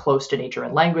being very close to nature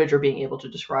in language or being able to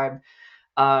describe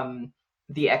um,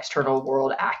 the external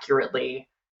world accurately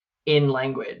in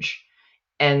language.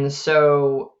 And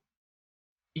so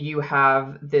you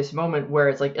have this moment where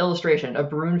it's like illustration, a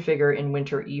brune figure in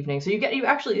winter evening. So you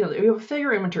have a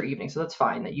figure in winter evening, so that's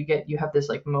fine. That you have this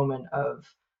like moment of,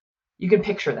 you can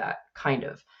picture that kind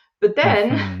of. But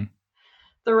then Mm-hmm.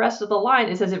 the rest of the line,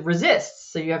 it says it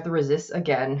resists. So you have the resist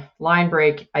again, line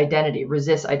break, identity,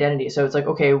 resist identity. So it's like,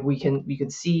 okay, we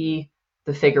can see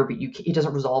the figure, but it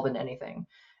doesn't resolve into anything.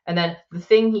 And then the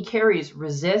thing he carries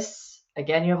resists.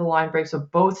 Again, you have a line break. So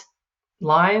both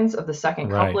lines of the second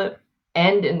Right. couplet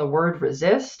end in the word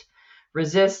resist.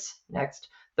 Resists, next,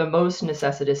 the most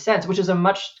necessitous sense, which is a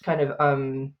much kind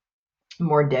of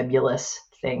more nebulous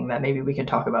thing that maybe we can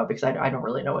talk about, because I don't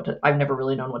really know I've never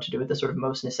really known what to do with the sort of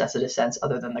most necessitous sense,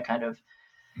 other than the kind of,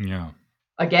 Yeah.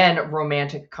 again,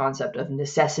 romantic concept of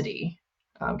necessity,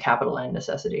 capital N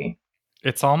necessity.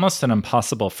 It's almost an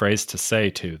impossible phrase to say,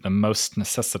 too. The most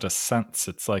necessitous sense.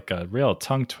 It's like a real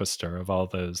tongue twister of all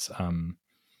those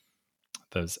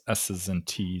S's and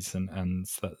T's and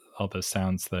N's, that all those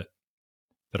sounds that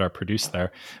are produced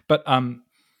there. But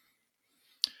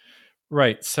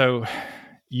right. So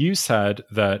you said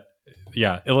that,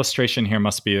 illustration here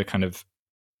must be a kind of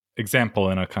example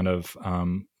in a kind of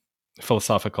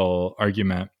philosophical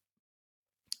argument.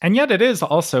 And yet it is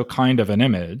also kind of an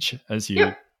image, as you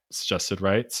Yep. suggested,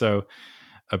 right? So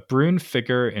a brune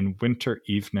figure in winter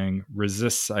evening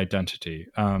resists identity.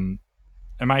 Am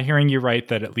I hearing you right,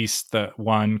 that at least the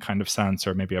one kind of sense,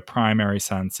 or maybe a primary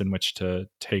sense in which to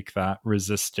take that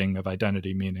resisting of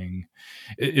identity meaning,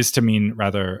 is to mean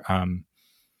rather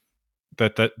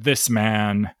that this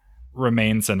man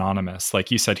remains anonymous?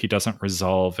 Like you said, he doesn't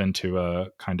resolve into a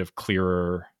kind of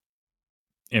clearer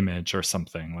image or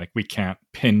something. Like we can't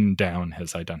pin down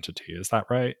his identity. Is that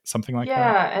right? Something like that?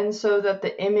 Yeah, and so that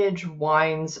the image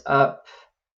winds up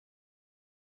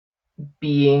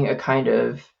being a kind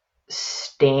of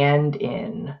stand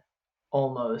in,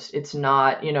 almost. It's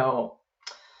not,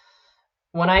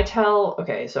 when I tell,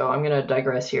 okay, so I'm going to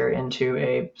digress here into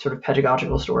a sort of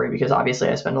pedagogical story, because obviously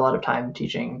I spend a lot of time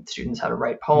teaching students how to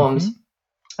write Mm-hmm. poems.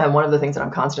 And one of the things that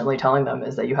I'm constantly telling them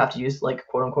is that you have to use, like,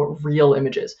 quote unquote real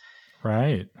images.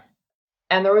 Right.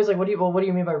 And they're always like, what do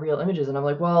you mean by real images? And I'm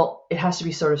like, well, it has to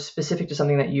be sort of specific to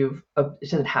something that it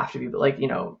doesn't have to be, but, like,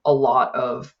 a lot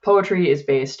of poetry is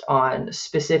based on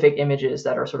specific images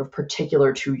that are sort of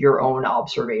particular to your own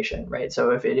observation, right?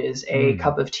 So if it is a Mm.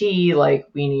 cup of tea, like,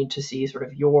 we need to see sort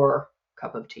of your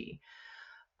cup of tea.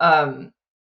 Um,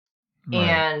 Right.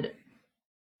 and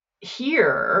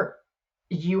here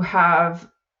you have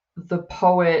the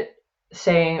poet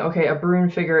saying, okay, a brune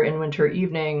figure in winter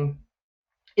evening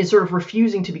is sort of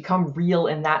refusing to become real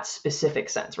in that specific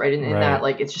sense, right? In that, Right.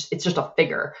 like, it's just a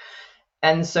figure.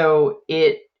 And so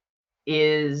it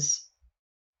is,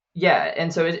 yeah.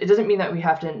 And so it doesn't mean that we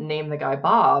have to name the guy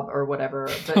Bob or whatever,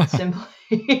 but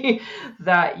simply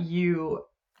that you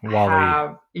Wally.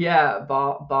 have, yeah,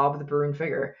 Bob the Bruin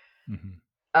figure. Mm-hmm.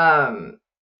 Um,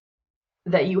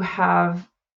 that you have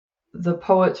the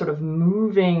poet sort of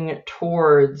moving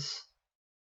towards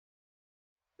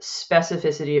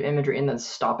specificity of imagery and then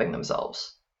stopping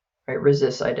themselves, right?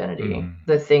 Resists identity. Mm-hmm.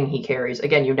 The thing he carries,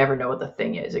 again, you never know what the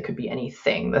thing is. It could be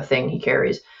anything. The thing he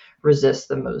carries resists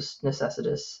the most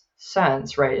necessitous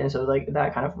sense, right? And so, like,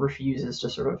 that kind of refuses to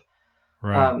sort of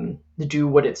Right. do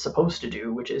what it's supposed to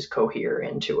do, which is cohere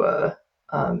into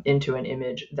an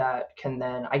image that can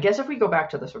then, I guess, if we go back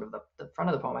to the sort of the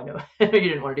front of the poem, I know you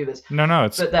didn't want to do this, No,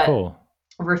 it's but that cool.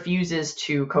 refuses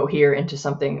to cohere into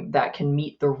something that can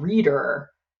meet the reader,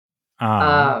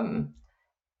 Ah. um,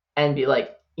 and be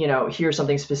like, here's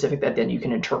something specific that then you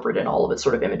can interpret in all of its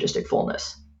sort of imagistic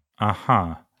fullness.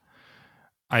 Uh-huh.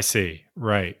 I see.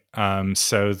 Right.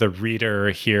 So the reader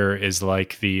here is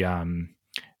like the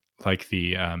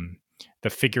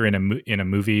figure in a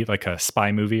movie, like a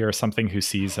spy movie or something, who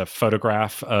sees a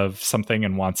photograph of something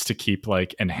and wants to keep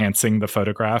like enhancing the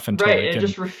photograph until Right. they And it can.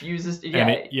 just refuses to,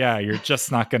 And yeah. you're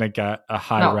just not going to get a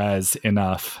high No. res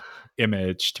enough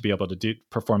image to be able to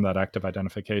perform that active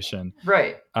identification.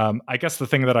 Right. I guess the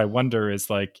thing that I wonder is,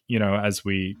 like, as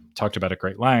we talked about at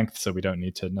great length, so we don't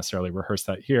need to necessarily rehearse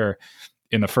that here.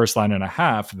 In the first line and a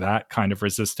half, that kind of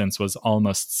resistance was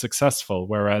almost successful,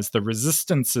 whereas the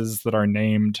resistances that are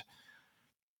named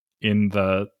in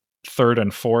the third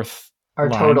and fourth Our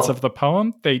lines of total. the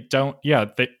poem, they don't. Yeah,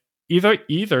 they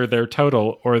either they're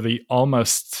total, or the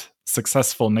almost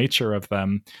successful nature of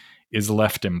them is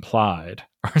left implied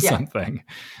or Yeah. something.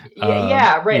 Yeah,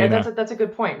 yeah, right. You And know. that's a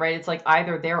good point, right? It's like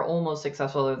either they're almost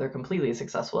successful or they're completely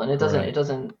successful, and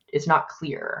Right. it's not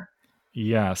clear.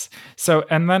 Yes. So,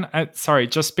 and then, sorry,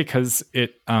 just because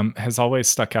it has always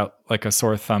stuck out like a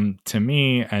sore thumb to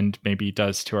me, and maybe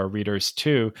does to our readers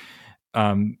too,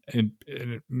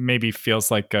 it maybe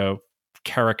feels like a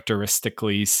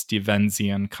characteristically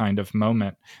Stevensian kind of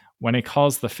moment when he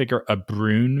calls the figure a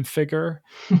brune figure,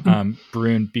 brune,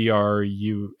 Brune,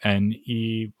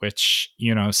 which,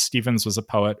 Stevens was a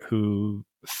poet who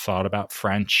thought about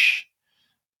French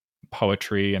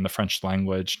poetry and the French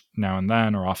language now and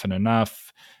then, or often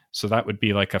enough. So that would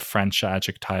be like a French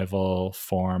adjectival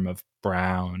form of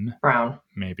brown, Brown.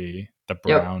 maybe the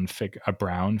Yep. brown a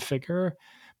brown figure.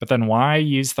 But then why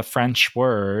use the French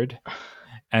word?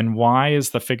 And why is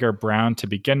the figure brown to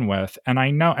begin with? And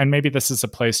I know, and maybe this is a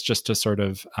place just to sort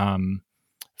of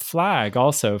flag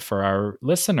also for our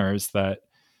listeners that,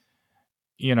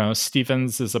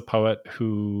 Stevens is a poet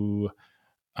who,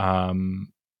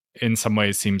 in some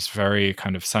ways, seems very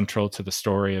kind of central to the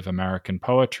story of American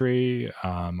poetry,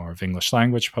 or of English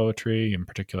language poetry, in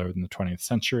particular in the 20th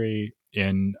century.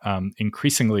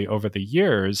 Increasingly over the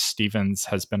years, Stevens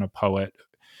has been a poet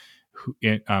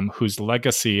whose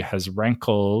legacy has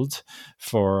rankled,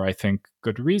 for I think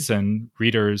good reason,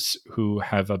 readers who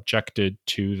have objected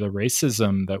to the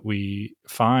racism that we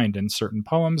find in certain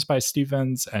poems by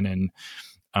Stevens and in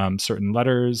certain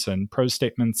letters and prose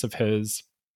statements of his.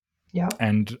 Yeah.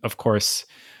 And of course,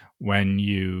 when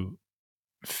you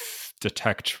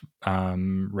detect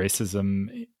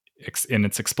racism in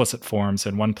its explicit forms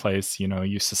in one place,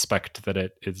 you suspect that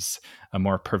it is a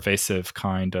more pervasive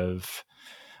kind of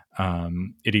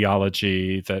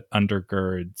ideology that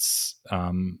undergirds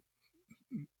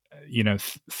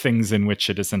things in which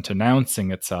it isn't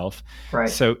announcing itself. Right.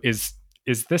 So is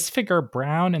this figure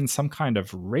brown in some kind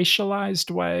of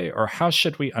racialized way, or how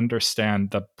should we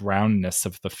understand the brownness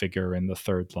of the figure in the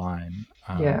third line?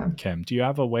 Yeah. Kim, do you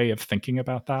have a way of thinking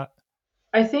about that?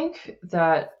 I think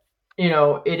that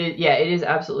it is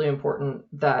absolutely important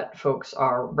that folks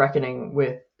are reckoning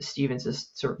with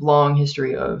Stevens's sort of long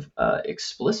history of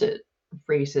explicit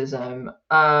racism,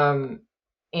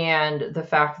 and the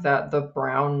fact that the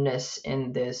brownness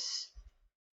in this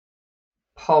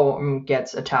poem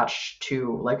gets attached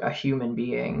to like a human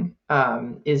being,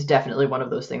 is definitely one of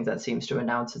those things that seems to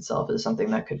announce itself as something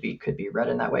that could be read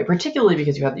in that way, particularly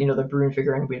because you have the Bruin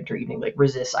figure in Winter Evening like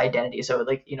resists identity, so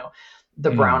like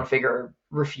the brown figure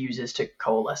refuses to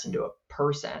coalesce into a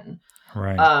person,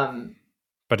 Right. um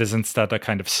But is instead a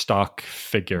kind of stock but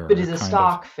figure, is a kind of.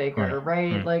 stock figure,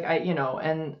 Right. right? Right. Like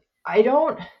and I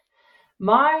don't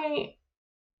my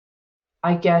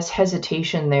I guess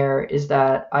hesitation there is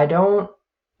that I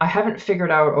haven't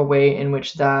figured out a way in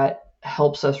which that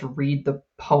helps us read the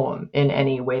poem in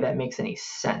any way that makes any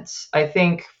sense. I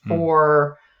think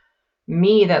for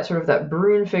me, that sort of that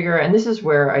Bruin figure, and this is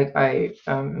where I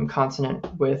am consonant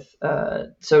with.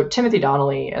 So Timothy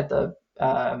Donnelly at the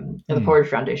Poetry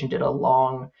Foundation did a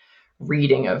long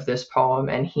reading of this poem,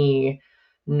 and he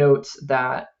notes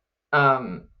that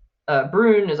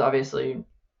Brune is obviously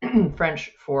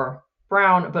French for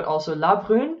brown, but also la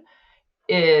brune,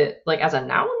 like as a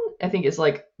noun, I think is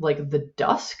like the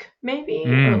dusk maybe,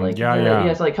 or like Yeah, yeah.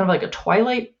 it's like kind of like a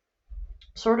twilight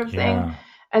sort of thing. Yeah.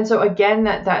 And so again,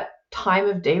 that time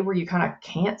of day where you kind of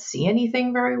can't see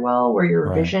anything very well, where your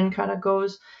Right. vision kind of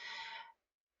goes.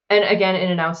 And again, it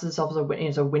announces itself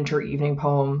as a winter evening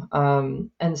poem.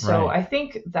 And so Right. I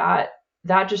think that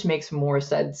just makes more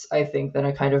sense, I think, than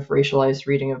a kind of racialized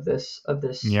reading of this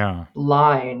Yeah.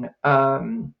 line.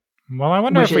 Well, I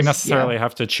wonder Which if we is, yeah, necessarily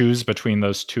have to choose between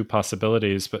those two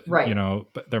possibilities, but right,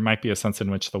 but there might be a sense in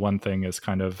which the one thing is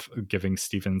kind of giving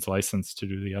Stevens license to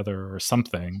do the other or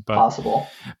something. possible.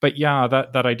 But yeah,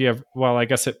 that idea of, well, I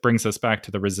guess it brings us back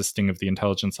to the resisting of the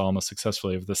intelligence almost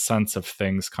successfully, of the sense of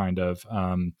things kind of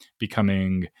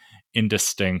becoming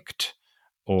indistinct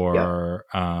Yep. or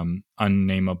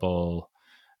unnameable.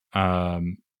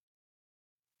 Um,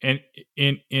 and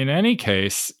in any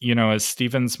case, as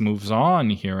Stevens moves on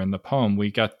here in the poem,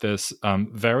 we get this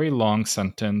very long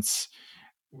sentence.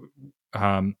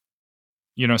 Um,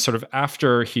 sort of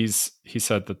after he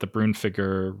said that the Brune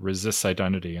figure resists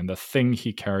identity, and the thing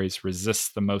he carries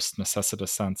resists the most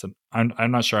necessitous sense. And I'm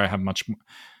not sure I have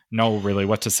know really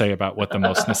what to say about what the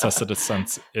most necessitous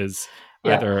sense is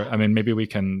Yeah. either. I mean, maybe we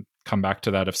can come back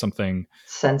to that if we have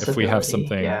Sensibility.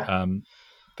 something Yeah.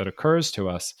 that occurs to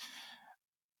us.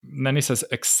 And then he says,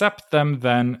 accept them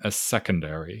then as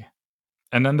secondary.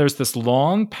 And then there's this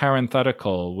long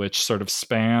parenthetical which sort of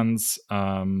spans,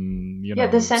 Yeah.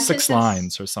 The 6 sentence is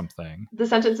lines or something. the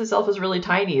sentence itself is really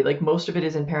tiny. Like most of it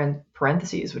is in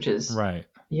parentheses, which is, Right.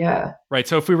 yeah. Right.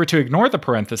 So if we were to ignore the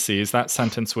parentheses, that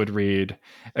sentence would read,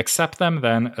 accept them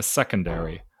then as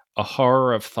secondary, a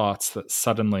horror of thoughts that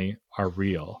suddenly are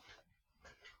real,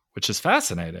 which is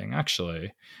fascinating,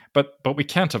 actually. But we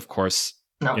can't, of course,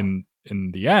 No.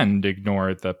 in the end,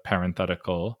 ignore the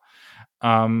parenthetical.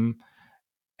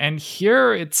 And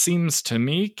here it seems to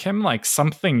me, Kim, like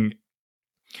something,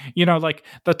 like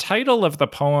the title of the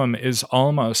poem is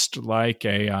almost like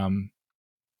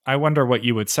I wonder what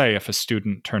you would say if a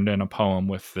student turned in a poem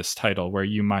with this title, where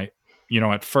you might,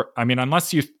 at first, I mean,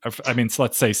 unless you, I mean, so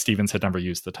let's say Stevens had never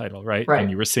used the title, right? Right.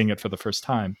 And you were seeing it for the first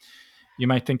time. You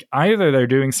might think either they're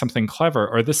doing something clever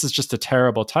or this is just a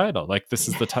terrible title. Like this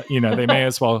is they may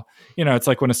as well, it's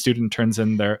like when a student turns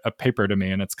in a paper to me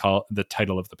and it's called, the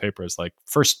title of the paper is like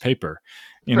first paper,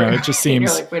 it just seems,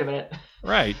 you're like, wait a minute.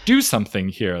 Right. Do something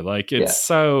here. Like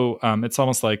it's it's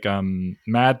almost like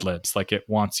Mad Libs, like it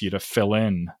wants you to fill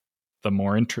in the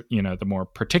more, the more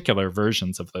particular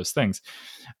versions of those things.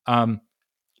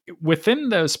 Within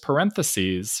those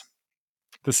parentheses,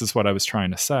 this is what I was trying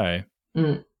to say.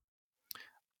 Mm.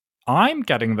 I'm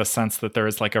getting the sense that there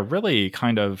is like a really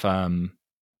kind of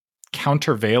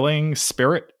countervailing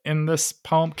spirit in this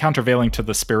poem, countervailing to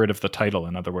the spirit of the title,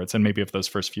 in other words, and maybe of those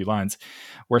first few lines,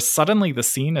 where suddenly the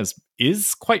scene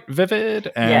is quite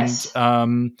vivid and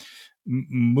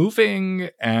moving,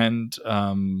 and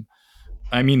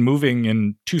I mean moving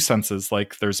in two senses,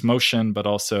 like there's motion, but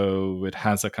also it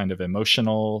has a kind of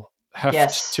emotional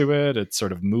heft to it. It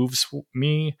sort of moves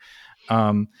me.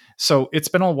 So it's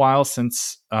been a while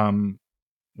since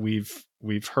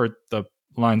we've heard the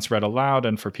lines read aloud,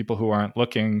 and for people who aren't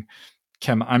looking,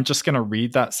 Kim, I'm just going to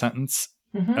read that sentence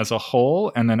as a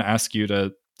whole and then ask you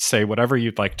to say whatever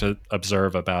you'd like to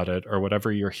observe about it, or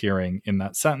whatever you're hearing in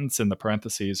that sentence, in the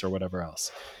parentheses, or whatever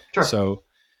else. Sure. So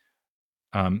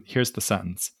here's the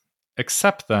sentence.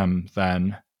 Accept them,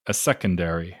 then, as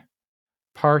secondary,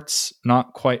 parts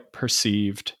not quite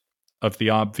perceived of the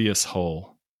obvious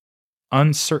whole,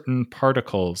 uncertain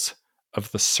particles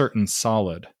of the certain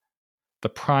solid, the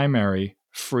primary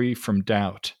free from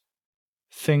doubt,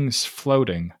 things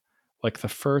floating like the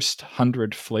first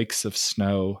 100 flakes of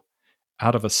snow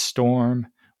out of a storm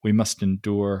we must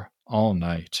endure all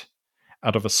night,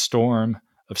 out of a storm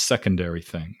of secondary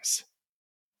things,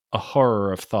 a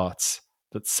horror of thoughts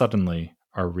that suddenly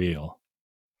are real.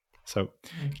 So,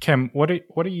 Kim, what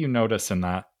do you notice in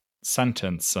that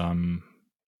sentence? I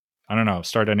don't know.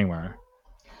 Start anywhere.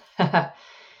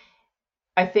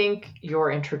 I think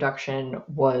your introduction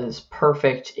was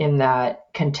perfect in that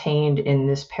contained in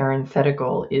this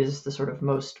parenthetical is the sort of the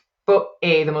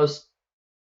most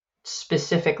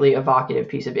specifically evocative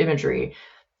piece of imagery,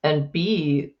 and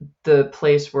B, the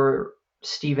place where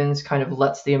Stevens kind of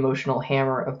lets the emotional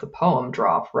hammer of the poem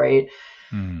drop, right?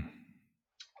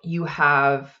 You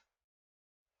have,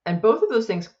 and both of those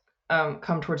things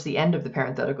come towards the end of the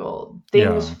parenthetical,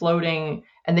 things floating,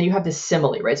 and then you have this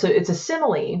simile, right? So it's a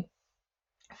simile,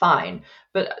 fine,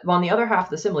 but on the other half of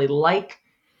the simile,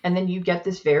 and then you get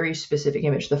this very specific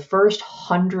image, the first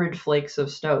 100 flakes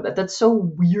of snow. That's so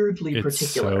weirdly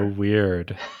particular. It's so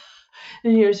weird.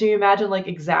 And, so you imagine like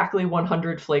exactly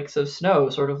 100 flakes of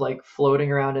snow sort of like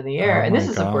floating around in the air. And this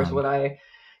is, of course, what I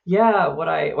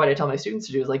tell my students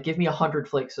to do is like, give me 100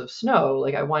 flakes of snow.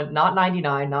 Like I want not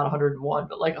 99, not 101,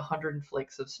 but like 100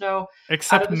 flakes of snow.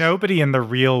 Except nobody in the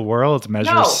real world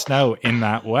measures snow in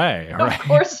that way, right? Of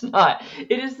course not.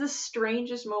 It is the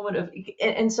strangest moment of,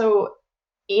 and so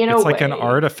it's like an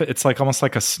it's like almost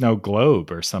like a snow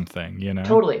globe or something,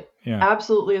 Totally. Yeah.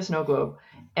 Absolutely a snow globe,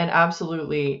 and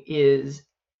absolutely is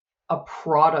a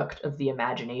product of the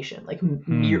imagination, like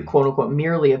quote unquote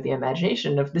merely of the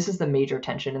imagination. Of this is the major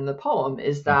tension in the poem,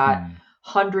 is that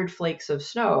 100 flakes of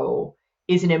snow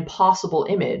is an impossible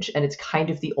image, and it's kind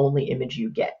of the only image you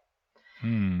get.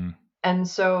 And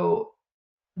so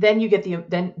then you get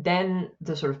then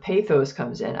the sort of pathos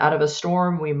comes in. Out of a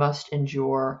storm we must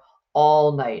endure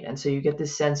all night. And so you get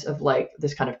this sense of like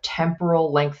this kind of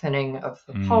temporal lengthening of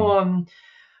the poem.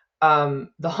 The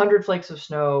 100 flakes of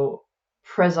snow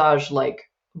presage like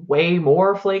way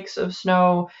more flakes of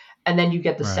snow. And then you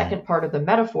get the second part of the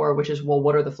metaphor, which is, well,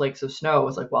 what are the flakes of snow?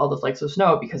 It's like, well, the flakes of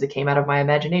snow, because it came out of my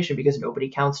imagination, because nobody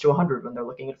counts to 100 when they're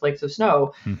looking at flakes of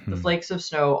snow. The flakes of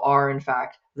snow are, in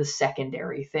fact, the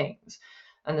secondary things.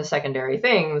 And the secondary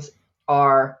things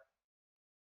are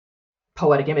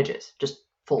poetic images, just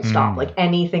full stop. Like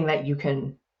anything that you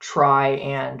can try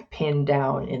and pin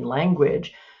down in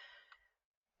language.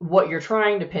 What you're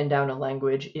trying to pin down in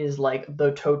language is like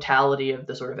the totality of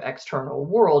the sort of external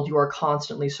world. You are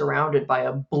constantly surrounded by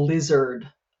a blizzard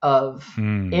of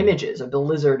images, a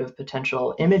blizzard of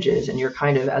potential images, and you're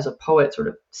kind of, as a poet, sort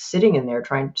of sitting there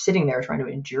trying to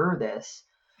endure this.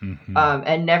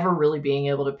 And never really being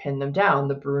able to pin them down.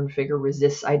 The Bruin figure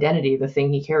resists identity. The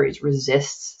thing he carries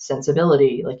resists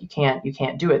sensibility. Like you can't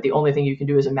do it. The only thing you can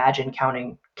do is imagine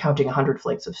counting 100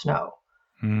 flakes of snow.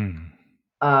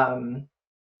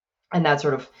 And that's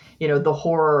sort of, the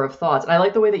horror of thoughts. And I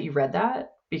like the way that you read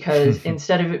that, because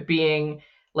instead of it being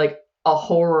like a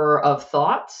horror of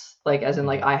thoughts, like as in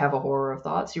like Mhm. I have a horror of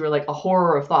thoughts. You were like a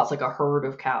horror of thoughts, like a herd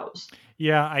of cows.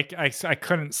 Yeah, I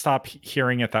couldn't stop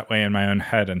hearing it that way in my own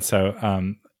head, and so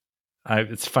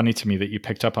it's funny to me that you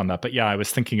picked up on that. But yeah, I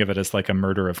was thinking of it as like a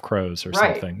murder of crows or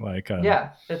Right. something. Like,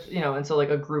 Yeah. It's, and so like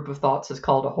a group of thoughts is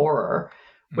called a horror,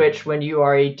 which mm. when you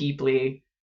are a deeply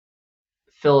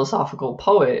philosophical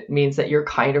poet means that you're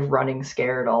kind of running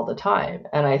scared all the time.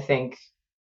 And I think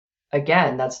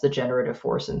again, that's the generative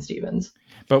force in Stevens.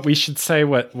 But we should say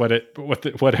what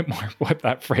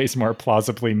that phrase more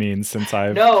plausibly means, since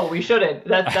I've No, we shouldn't.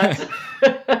 That's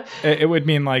it would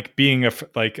mean like being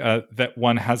that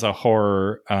one has a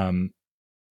horror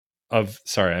of,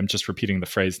 sorry, I'm just repeating the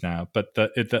phrase now, but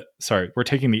sorry, we're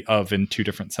taking the of in two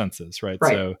different senses, right?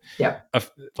 right. So Yeah.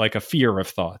 like a fear of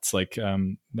thoughts, like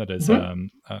that is Mm-hmm.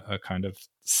 a kind of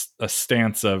a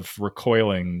stance of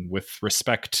recoiling with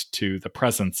respect to the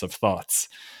presence of thoughts.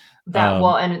 That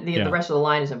well, and the Yeah. rest of the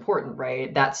line is important,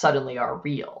 right? That suddenly are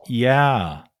real.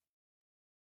 Yeah.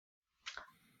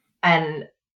 And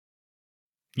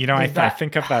I that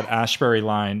think of that Ashbury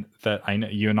line that I know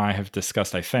you and I have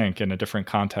discussed, I think, in a different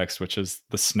context, which is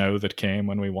the snow that came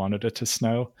when we wanted it to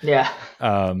snow. yeah.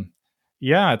 Um,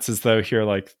 yeah, it's as though here,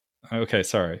 like, okay,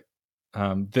 sorry,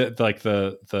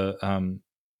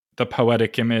 the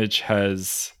poetic image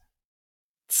has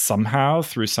somehow,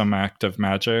 through some act of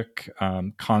magic,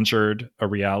 conjured a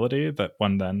reality that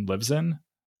one then lives in.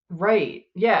 Right.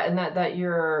 Yeah, and that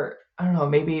you're I don't know,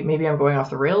 maybe I'm going off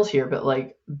the rails here, but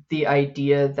like the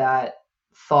idea that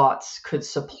thoughts could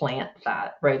supplant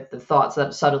that, right? The thoughts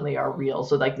that suddenly are real.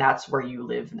 So like that's where you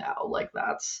live now. Like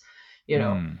that's, you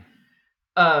know. Mm.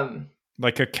 Um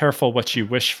Like a careful what you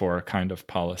wish for kind of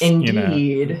policy,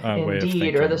 indeed, way of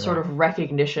indeed, or the thinking, sort right? of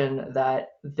recognition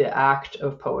that the act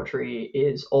of poetry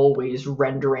is always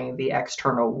rendering the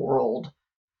external world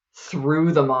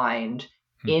through the mind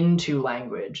Mm. into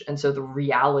language. And so the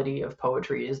reality of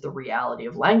poetry is the reality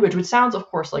of language, which sounds, of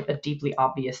course, like a deeply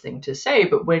obvious thing to say.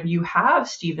 But when you have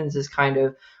Stevens's kind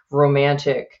of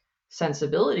romantic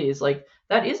sensibilities, like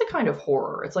that is a kind of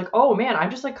horror. It's like, oh man,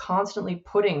 I'm just like constantly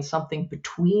putting something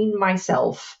between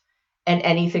myself and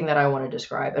anything that I want to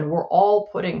describe. And we're all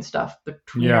putting stuff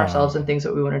between Yeah. ourselves and things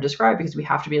that we want to describe because we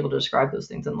have to be able to describe those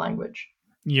things in language.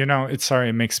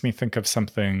 It makes me think of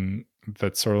something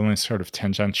that's only sort of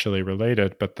tangentially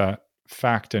related, but that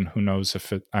fact, and who knows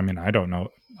if it, I mean, I don't know.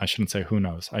 I shouldn't say who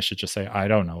knows. I should just say, I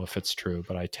don't know if it's true,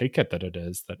 but I take it that it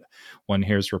is, that one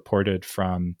hears reported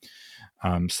from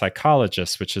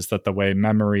psychologists, which is that the way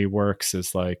memory works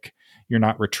is like, you're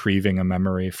not retrieving a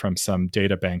memory from some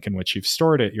data bank in which you've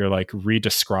stored it. You're like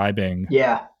redescribing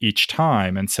Yeah. each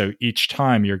time, and so each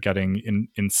time you're getting in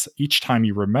each time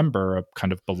you remember a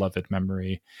kind of beloved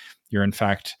memory, you're in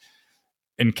fact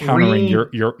encountering Re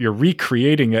you're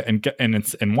recreating it, and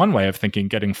it's, in one way of thinking,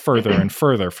 getting further and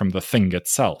further from the thing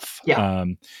itself, yeah.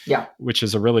 Yeah. which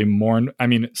is a really more, I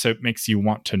mean, so it makes you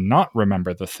want to not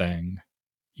remember the thing,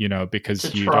 To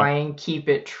because you try don't, and keep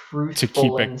it to truthful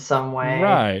keep it in some way.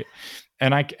 right.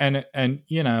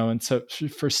 And so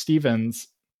for Stevens,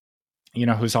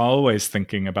 who's always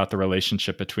thinking about the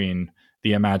relationship between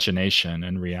the imagination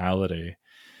and reality.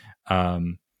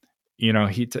 Um, he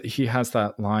has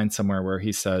that line somewhere where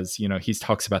he says, he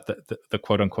talks about the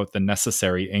quote unquote the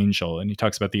necessary angel, and he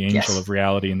talks about the angel Yes. of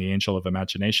reality and the angel of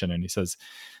imagination, and he says,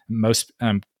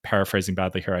 I'm paraphrasing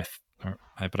badly here,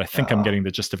 but I think I'm Uh, getting the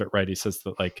gist of it right. He says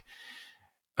that, like,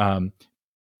 um,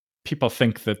 people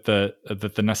think that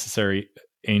the necessary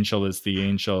angel is the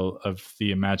angel of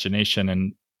the imagination,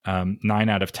 and 9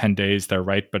 out of 10 days they're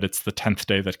right, but it's the 10th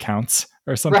day that counts,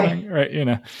 or right. something, right?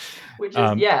 Which is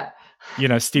um, yeah.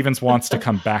 Stevens wants to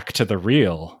come back to the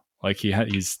real, like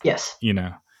he's, Yes.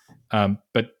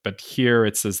 but here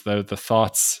it's as though the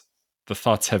thoughts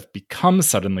have become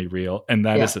suddenly real, and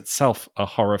that is Yeah. itself a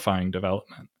horrifying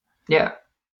development Yeah.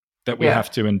 that we Yeah. have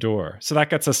to endure. So that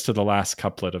gets us to the last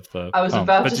couplet of the I was poem.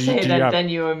 about But to do you, say do you that have, then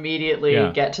you immediately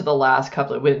yeah, get to the last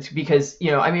couplet with because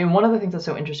I mean one of the things that's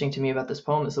so interesting to me about this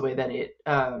poem is the way that it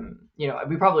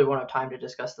we probably won't have time to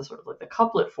discuss the sort of like the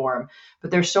couplet form, but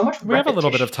there's so much we have a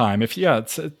little bit repetition. of time. If, yeah,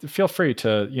 feel free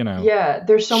to, Yeah,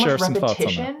 there's so much share some thoughts on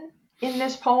that. repetition in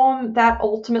this poem that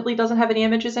ultimately doesn't have any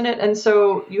images in it, and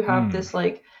so you have Hmm. this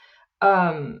like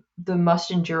the must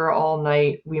endure all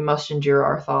night, we must endure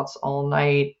our thoughts all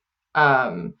night.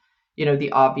 um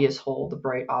the obvious whole, the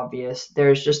bright obvious,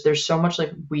 there's so much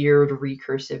like weird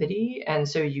recursivity, and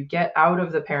so you get out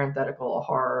of the parenthetical a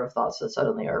horror of thoughts that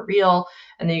suddenly are real,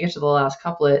 and then you get to the last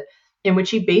couplet in which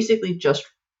he basically just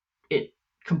it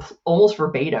almost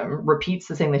verbatim repeats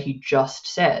the thing that he just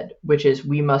said, which is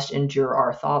we must endure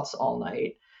our thoughts all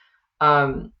night.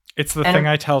 It's the thing And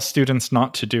I tell students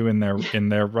not to do in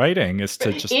their writing, is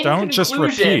to just in don't just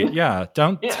repeat. conclusion, Yeah,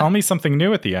 don't yeah, tell me something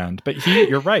new at the end. But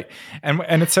you're right, and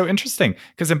it's so interesting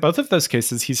because in both of those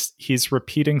cases, he's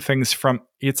repeating things from.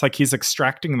 It's like he's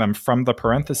extracting them from the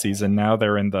parentheses, and now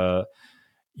they're in the.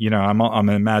 I'm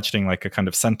imagining like a kind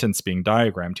of sentence being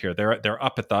diagrammed here. They're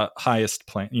up at the highest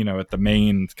plane, at the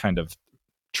main kind of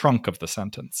trunk of the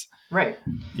sentence. right.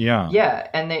 Yeah. Yeah,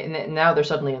 and now they're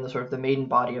suddenly in the sort of the main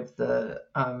body of the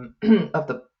of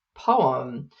the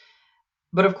poem.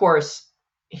 But of course,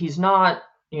 he's not,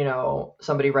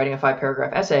 somebody writing a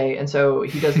 5-paragraph essay, and so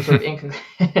he does the sort of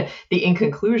the in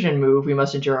conclusion move. We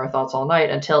must endure our thoughts all night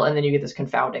until, and then you get this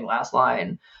confounding last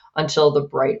line, until the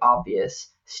bright obvious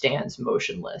stands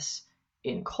motionless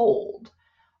in cold.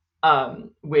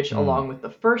 Which, along with the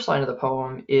first line of the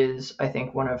poem, is, I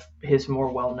think, one of his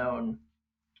more well known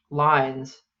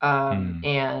lines.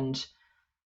 And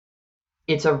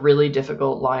it's a really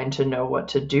difficult line to know what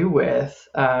to do with,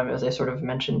 as I sort of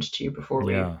mentioned to you before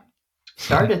we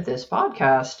started this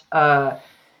podcast.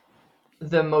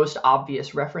 The most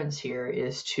obvious reference here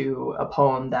is to a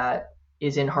poem that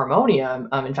is in harmonium.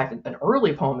 In fact, an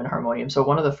early poem in harmonium. So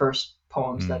one of the first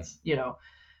poems that's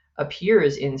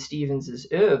appears in Stevens's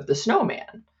oeuvre, "The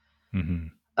Snowman."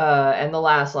 And the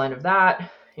last line of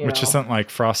that, which isn't like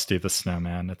Frosty the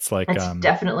Snowman. It's like it's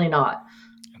definitely not.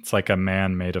 It's like a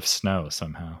man made of snow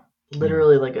somehow.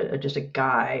 Literally, like just a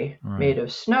guy made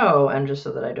of snow. And just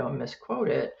so that I don't misquote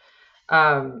it,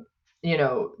 the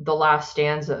last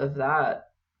stanza of that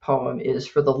poem is,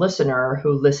 "For the listener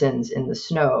who listens in the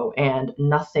snow, and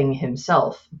nothing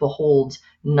himself beholds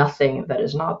nothing that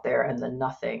is not there, and the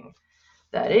nothing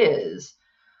that is."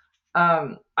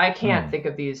 I can't think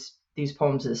of these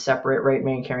poems as separate, right?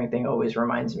 Main carrying thing always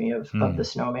reminds me of the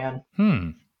Snowman.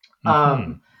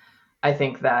 I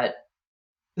think that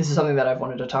this is something that I've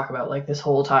wanted to talk about like this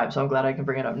whole time, so I'm glad I can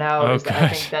bring it up now. I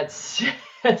think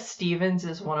that Stevens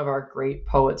is one of our great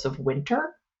poets of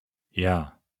winter. Yeah.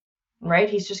 Right?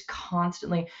 He's just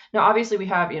constantly. Now, obviously, we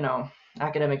have,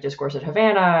 academic discourse at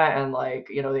Havana, and like,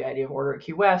 the idea of order at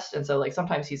Key West. And so like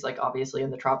sometimes he's like obviously in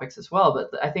the tropics as well.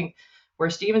 But I think where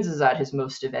Stevens is at his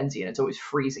most Stevensian, it's always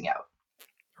freezing out.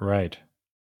 Right.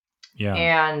 Yeah.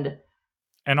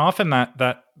 And often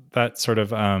that sort of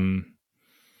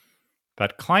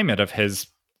that climate of his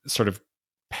sort of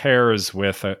pairs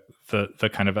with the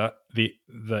kind of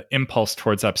the impulse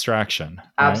towards abstraction. Right?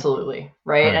 Absolutely.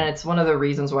 Right. And it's one of the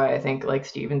reasons why I think like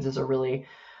Stevens is a really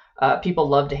people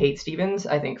love to hate Stevens.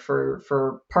 I think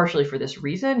for partially for this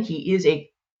reason. He is a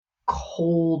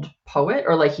cold poet,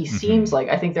 or like he seems like.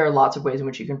 I think there are lots of ways in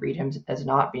which you can read him as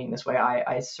not being this way.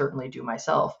 I certainly do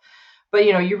myself. But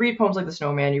you read poems like "The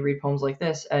Snowman," you read poems like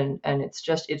this, and it's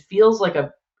just, it feels like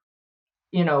a,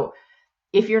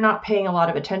 if you're not paying a lot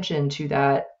of attention to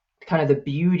that kind of the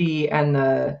beauty and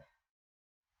the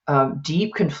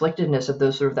deep conflictedness of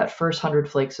those sort of that first 100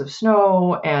 flakes of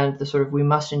snow, and the sort of "we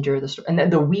must endure the storm," and then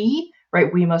the "we,"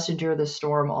 right? "We must endure the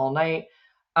storm all night."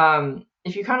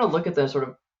 If you kind of look at the sort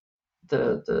of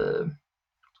the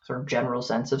sort of general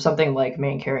sense of something like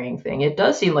 "Man Carrying Thing," it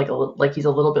does seem like he's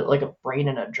a little bit like a brain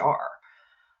in a jar.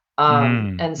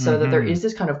 And so that there is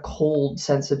this kind of cold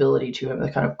sensibility to him,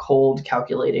 the kind of cold,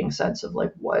 calculating sense of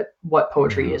like what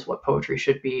poetry is, what poetry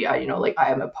should be. I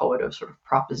am a poet of sort of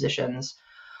propositions,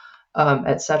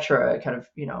 etc. Kind of,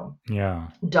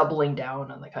 doubling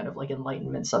down on the kind of like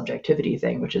Enlightenment subjectivity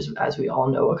thing, which is, as we all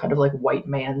know, a kind of like white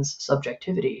man's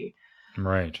subjectivity.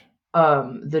 Right.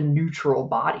 The neutral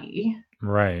body.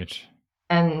 Right.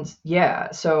 And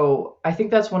yeah, so I think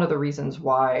that's one of the reasons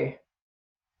why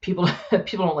people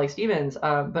don't like Stevens.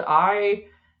 But I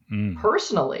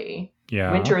personally,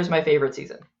 winter is my favorite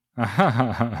season.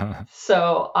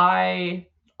 So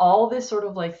all this sort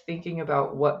of like thinking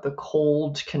about what the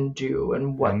cold can do,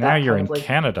 and what, and now you're in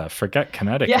Canada. Forget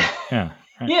Connecticut. Yeah.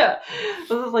 Right. Yeah.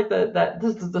 This is like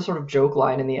this is the sort of joke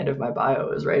line in the end of my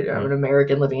bio is, right, I'm an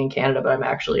American living in Canada, but I'm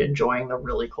actually enjoying the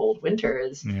really cold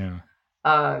winters.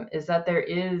 Is that there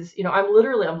is,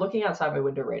 I'm looking outside my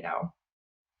window right now,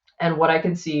 and what I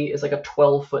can see is like a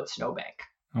 12-foot snowbank.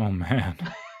 Oh man.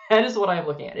 That is what I'm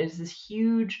looking at. It is this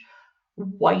huge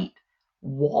white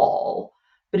wall,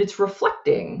 but it's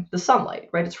reflecting the sunlight,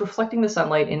 right? It's reflecting the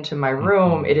sunlight into my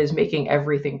room. It is making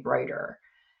everything brighter.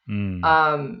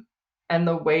 And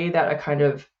the way that a kind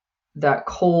of that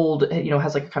cold,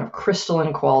 has like a kind of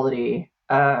crystalline quality,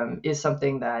 is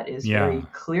something that is very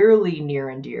clearly near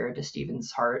and dear to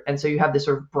Stevens' heart. And so you have this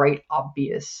sort of bright,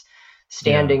 obvious,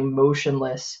 standing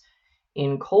motionless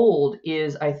in cold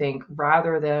is, I think,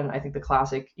 rather than, I think, the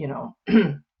classic,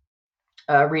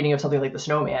 reading of something like The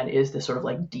Snowman is this sort of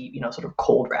like deep, sort of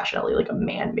cold rationality, like a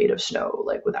man made of snow,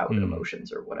 like without Mm.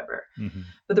 emotions or whatever. Mm-hmm.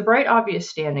 But the bright, obvious,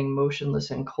 standing, motionless,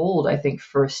 and cold, I think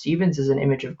for Stevens is an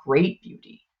image of great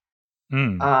beauty,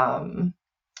 Mm. um,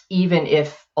 even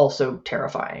if also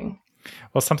terrifying.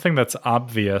 Well, something that's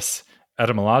obvious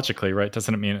etymologically, right?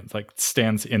 Doesn't it mean it like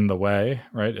stands in the way,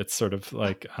 right? It's sort of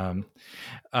like um,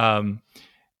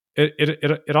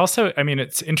 it also, I mean,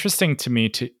 it's interesting to me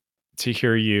to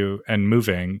hear you, and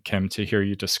moving, Kim, to hear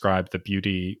you describe the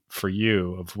beauty for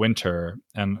you of winter.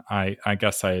 And I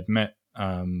guess I admit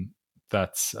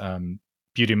that's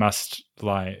beauty must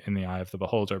lie in the eye of the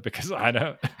beholder, because I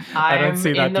don't I'm see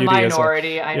in that the beauty as well.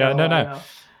 minority. I Yeah, know, no, I no. know.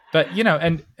 But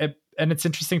and it's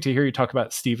interesting to hear you talk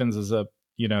about Stevens as a,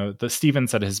 the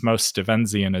Stevens at his most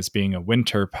Stevensian as being a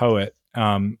winter poet.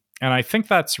 And I think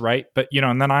that's right. But,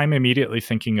 and then I'm immediately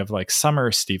thinking of like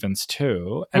summer Stevens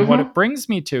too. And what Mm-hmm. it brings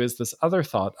me to is this other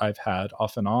thought I've had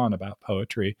off and on about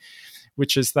poetry,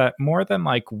 which is that more than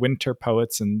like winter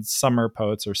poets and summer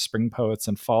poets or spring poets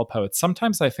and fall poets,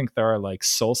 sometimes I think there are like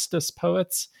solstice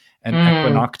poets and Mm.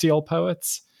 equinoctial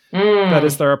poets. That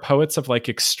is, Mm. there are poets of like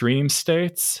extreme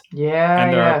states, Yeah,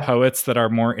 and there are yeah, poets that are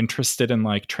more interested in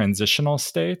like transitional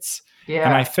states.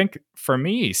 And I yeah. think for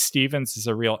me, Stevens is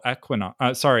a real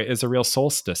is a real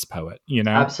solstice poet,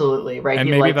 Absolutely. Right. and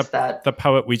He maybe likes that. the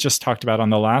poet we just talked about on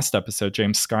the last episode,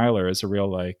 James Schuyler, is a real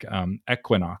like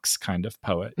equinox kind of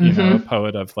poet, a Mm-hmm.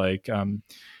 poet of like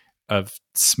of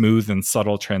smooth and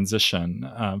subtle transition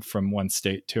from one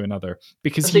state to another,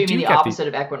 because So you you mean do the get the opposite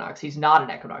of Equinox? He's not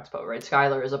an Equinox poet, right?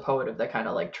 Schuyler is a poet of the kind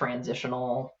of like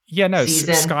transitional yeah, no,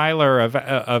 season. Schuyler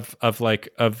of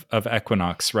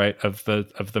equinox, right, of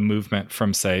the movement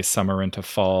from, say, summer into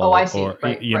Oh, I fall, see. or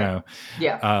Right, right.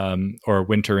 Yeah, or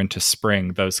winter into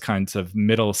spring, those kinds of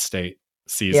middle state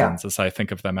yeah, seasons, as I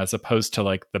think of them, as opposed to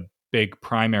like the big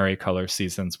primary color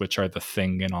seasons, which are the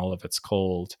thing in all of its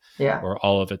cold yeah, or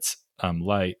all of its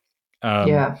light. um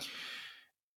yeah.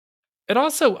 it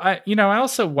also, I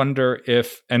also wonder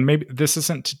if, and maybe this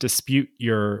isn't to dispute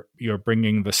your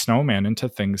bringing the snowman into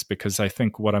things, because I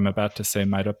think what I'm about to say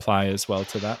might apply as well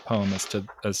to that poem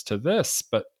as to this.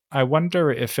 But I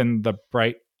wonder if in the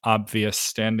bright, obvious,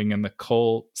 standing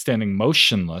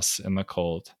motionless in the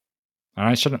cold, and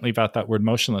I shouldn't leave out that word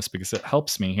motionless because it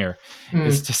helps me here,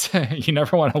 is Mm. to say you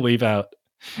never want to leave out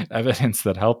evidence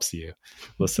that helps you,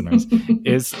 listeners,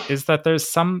 is that there's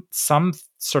some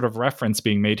sort of reference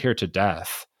being made here to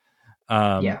death,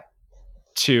 um, Yeah,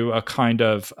 to a kind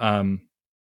of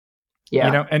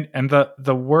yeah. and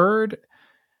the word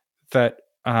that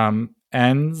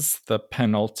ends the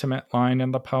penultimate line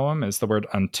in the poem is the word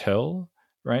until,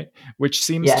 right? Which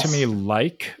seems to me Yes.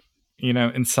 like,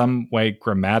 in some way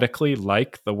grammatically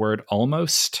like the word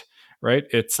almost, right?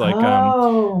 It's like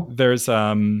Oh, there's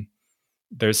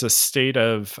there's a state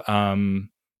of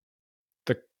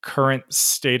the current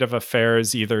state of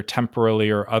affairs, either temporally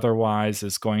or otherwise,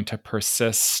 is going to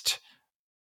persist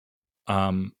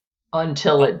um,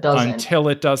 until it doesn't. until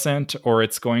it doesn't, or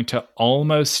it's going to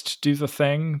almost do the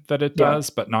thing that it Yeah, does,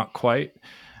 but not quite.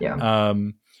 yeah.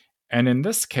 Um, and in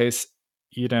this case,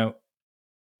 you know,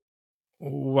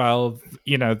 well,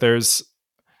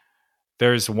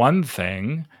 there's one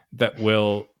thing that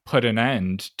will put an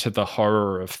end to the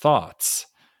horror of thoughts.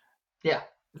 Yeah.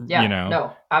 You Yeah. know,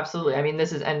 No, absolutely. I mean,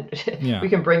 this is, and yeah, we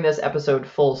can bring this episode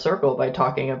full circle by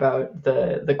talking about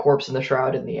the corpse in the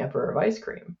shroud and the Emperor of Ice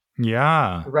Cream,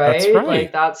 yeah, that's right? Like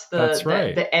right, that's that's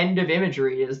right. the end of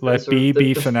imagery is the Let sort B of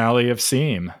be the finale of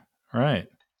seam, right?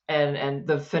 and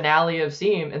the finale of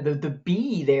Seam, and the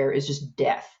B there is just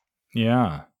death.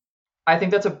 Yeah, I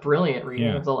think that's a brilliant reading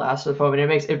yeah, of the last of the poem,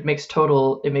 and it makes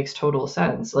total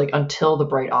sense. Like until the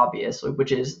bright obvious,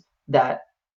 which is that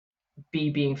B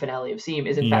being finale of Seam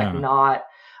is in fact yeah, not.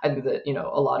 I think that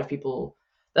a lot of people.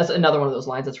 That's another one of those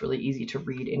lines that's really easy to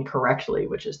read incorrectly,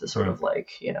 which is the sort right, of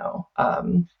like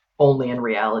only in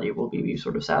reality will we be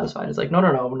sort of satisfied. It's like no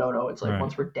no no no no. It's like right,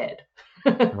 once we're dead.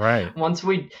 right. Once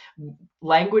we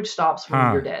language stops when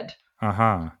you're Huh. dead.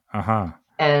 Uh-huh. Uh-huh.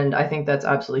 And I think that's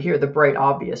absolutely here. The bright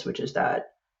obvious, which is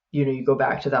that, you go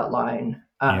back to that line,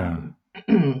 Yeah.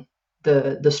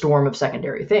 the storm of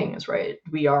secondary things, right?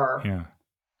 We are Yeah.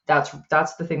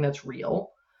 that's the thing that's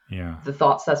real. Yeah. The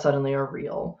thoughts that suddenly are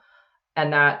real,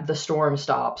 and that the storm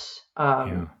stops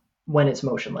Yeah. when it's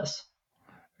motionless.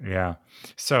 Yeah.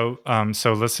 So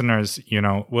listeners,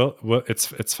 we'll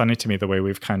it's funny to me the way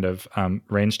we've kind of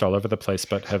ranged all over the place,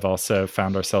 but have also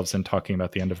found ourselves in talking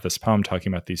about the end of this poem,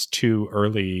 talking about these two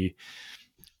early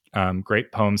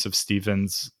great poems of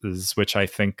Stevens's, which I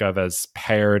think of as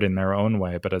paired in their own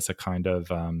way, but as a kind of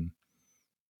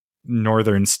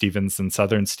Northern Stevens and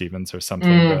Southern Stevens or something.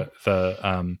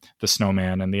 Mm, The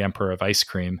Snowman and the Emperor of Ice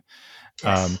Cream.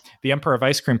 yes. The Emperor of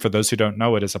Ice Cream, for those who don't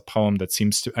know it, is a poem that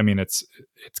seems to, I mean,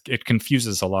 it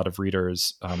confuses a lot of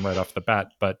readers right off the bat,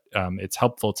 but it's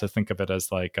helpful to think of it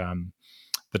as like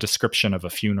the description of a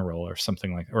funeral or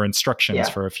something like, or instructions Yeah.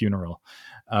 for a funeral.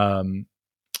 Um,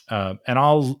 and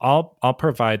I'll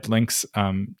provide links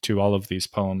to all of these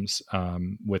poems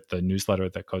with the newsletter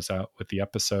that goes out with the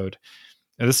episode.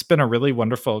 And this has been a really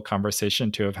wonderful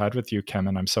conversation to have had with you, Kim,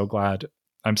 and I'm so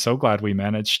glad we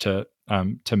managed to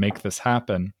make this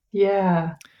happen.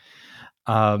 Yeah.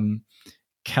 Um,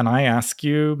 can I ask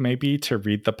you maybe to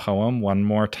read the poem one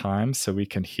more time so we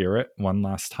can hear it one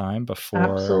last time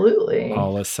before Absolutely.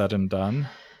 all is said and done?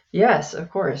 Yes, of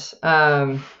course.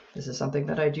 This is something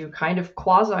that I do kind of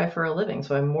quasi for a living,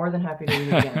 so I'm more than happy to read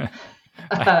it again.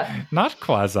 Not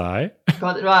quasi.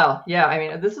 Well, yeah, I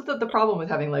mean, this is the problem with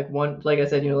having like one, like I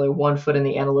said, like one foot in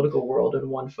the analytical world and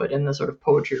one foot in the sort of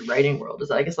poetry writing world. Is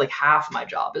that I guess like half my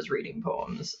job is reading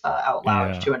poems out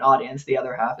loud Yeah. to an audience. The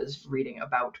other half is reading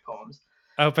about poems.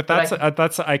 Oh, but But I,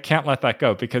 that's I can't let that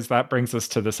go, because that brings us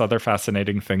to this other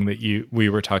fascinating thing that we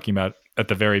were talking about at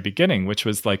the very beginning, which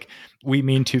was like, we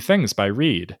mean two things by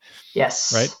read, right?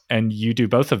 yes, And you do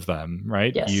both of them,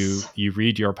 right? yes, You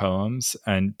read your poems,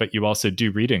 but you also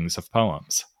do readings of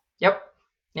poems. yep,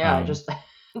 yeah, Um, just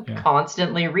yeah,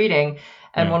 constantly reading.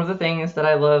 And yeah. one of the things that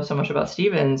I love so much about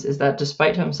Stevens is that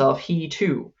despite himself, he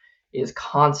too is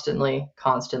constantly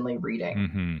reading.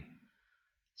 Mm-hmm.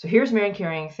 So here's Man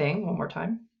Carrying Thing one more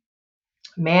time.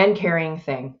 Man Carrying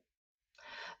Thing.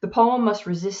 The poem must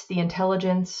resist the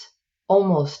intelligence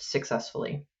almost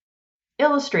successfully.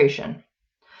 Illustration.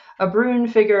 A Bruin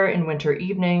figure in winter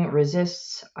evening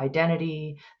resists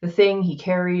identity. The thing he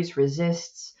carries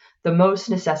resists the most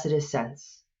necessitous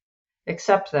sense.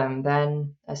 Accept them,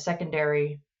 then, as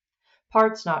secondary,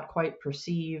 parts not quite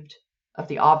perceived, of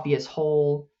the obvious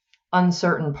whole,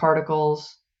 uncertain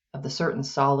particles, of the certain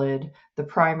solid, the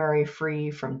primary free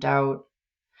from doubt,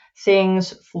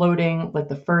 things floating like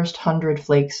the first 100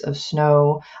 flakes of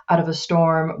snow out of a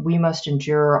storm we must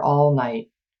endure all night,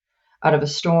 out of a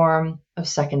storm of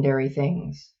secondary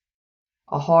things,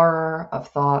 a horror of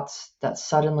thoughts that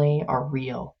suddenly are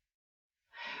real.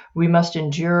 We must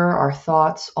endure our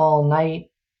thoughts all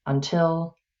night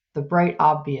until the bright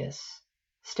obvious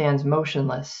stands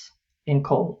motionless in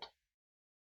cold.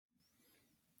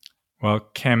 Well,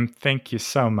 Kim, thank you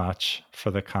so much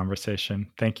for the conversation.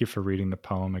 Thank you for reading the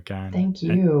poem again. Thank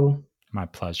you. My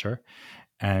pleasure.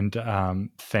 And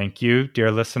thank you,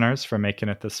 dear listeners, for making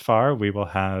it this far. We will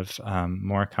have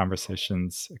more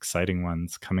conversations, exciting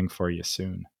ones, coming for you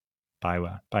soon.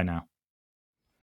 Bye now.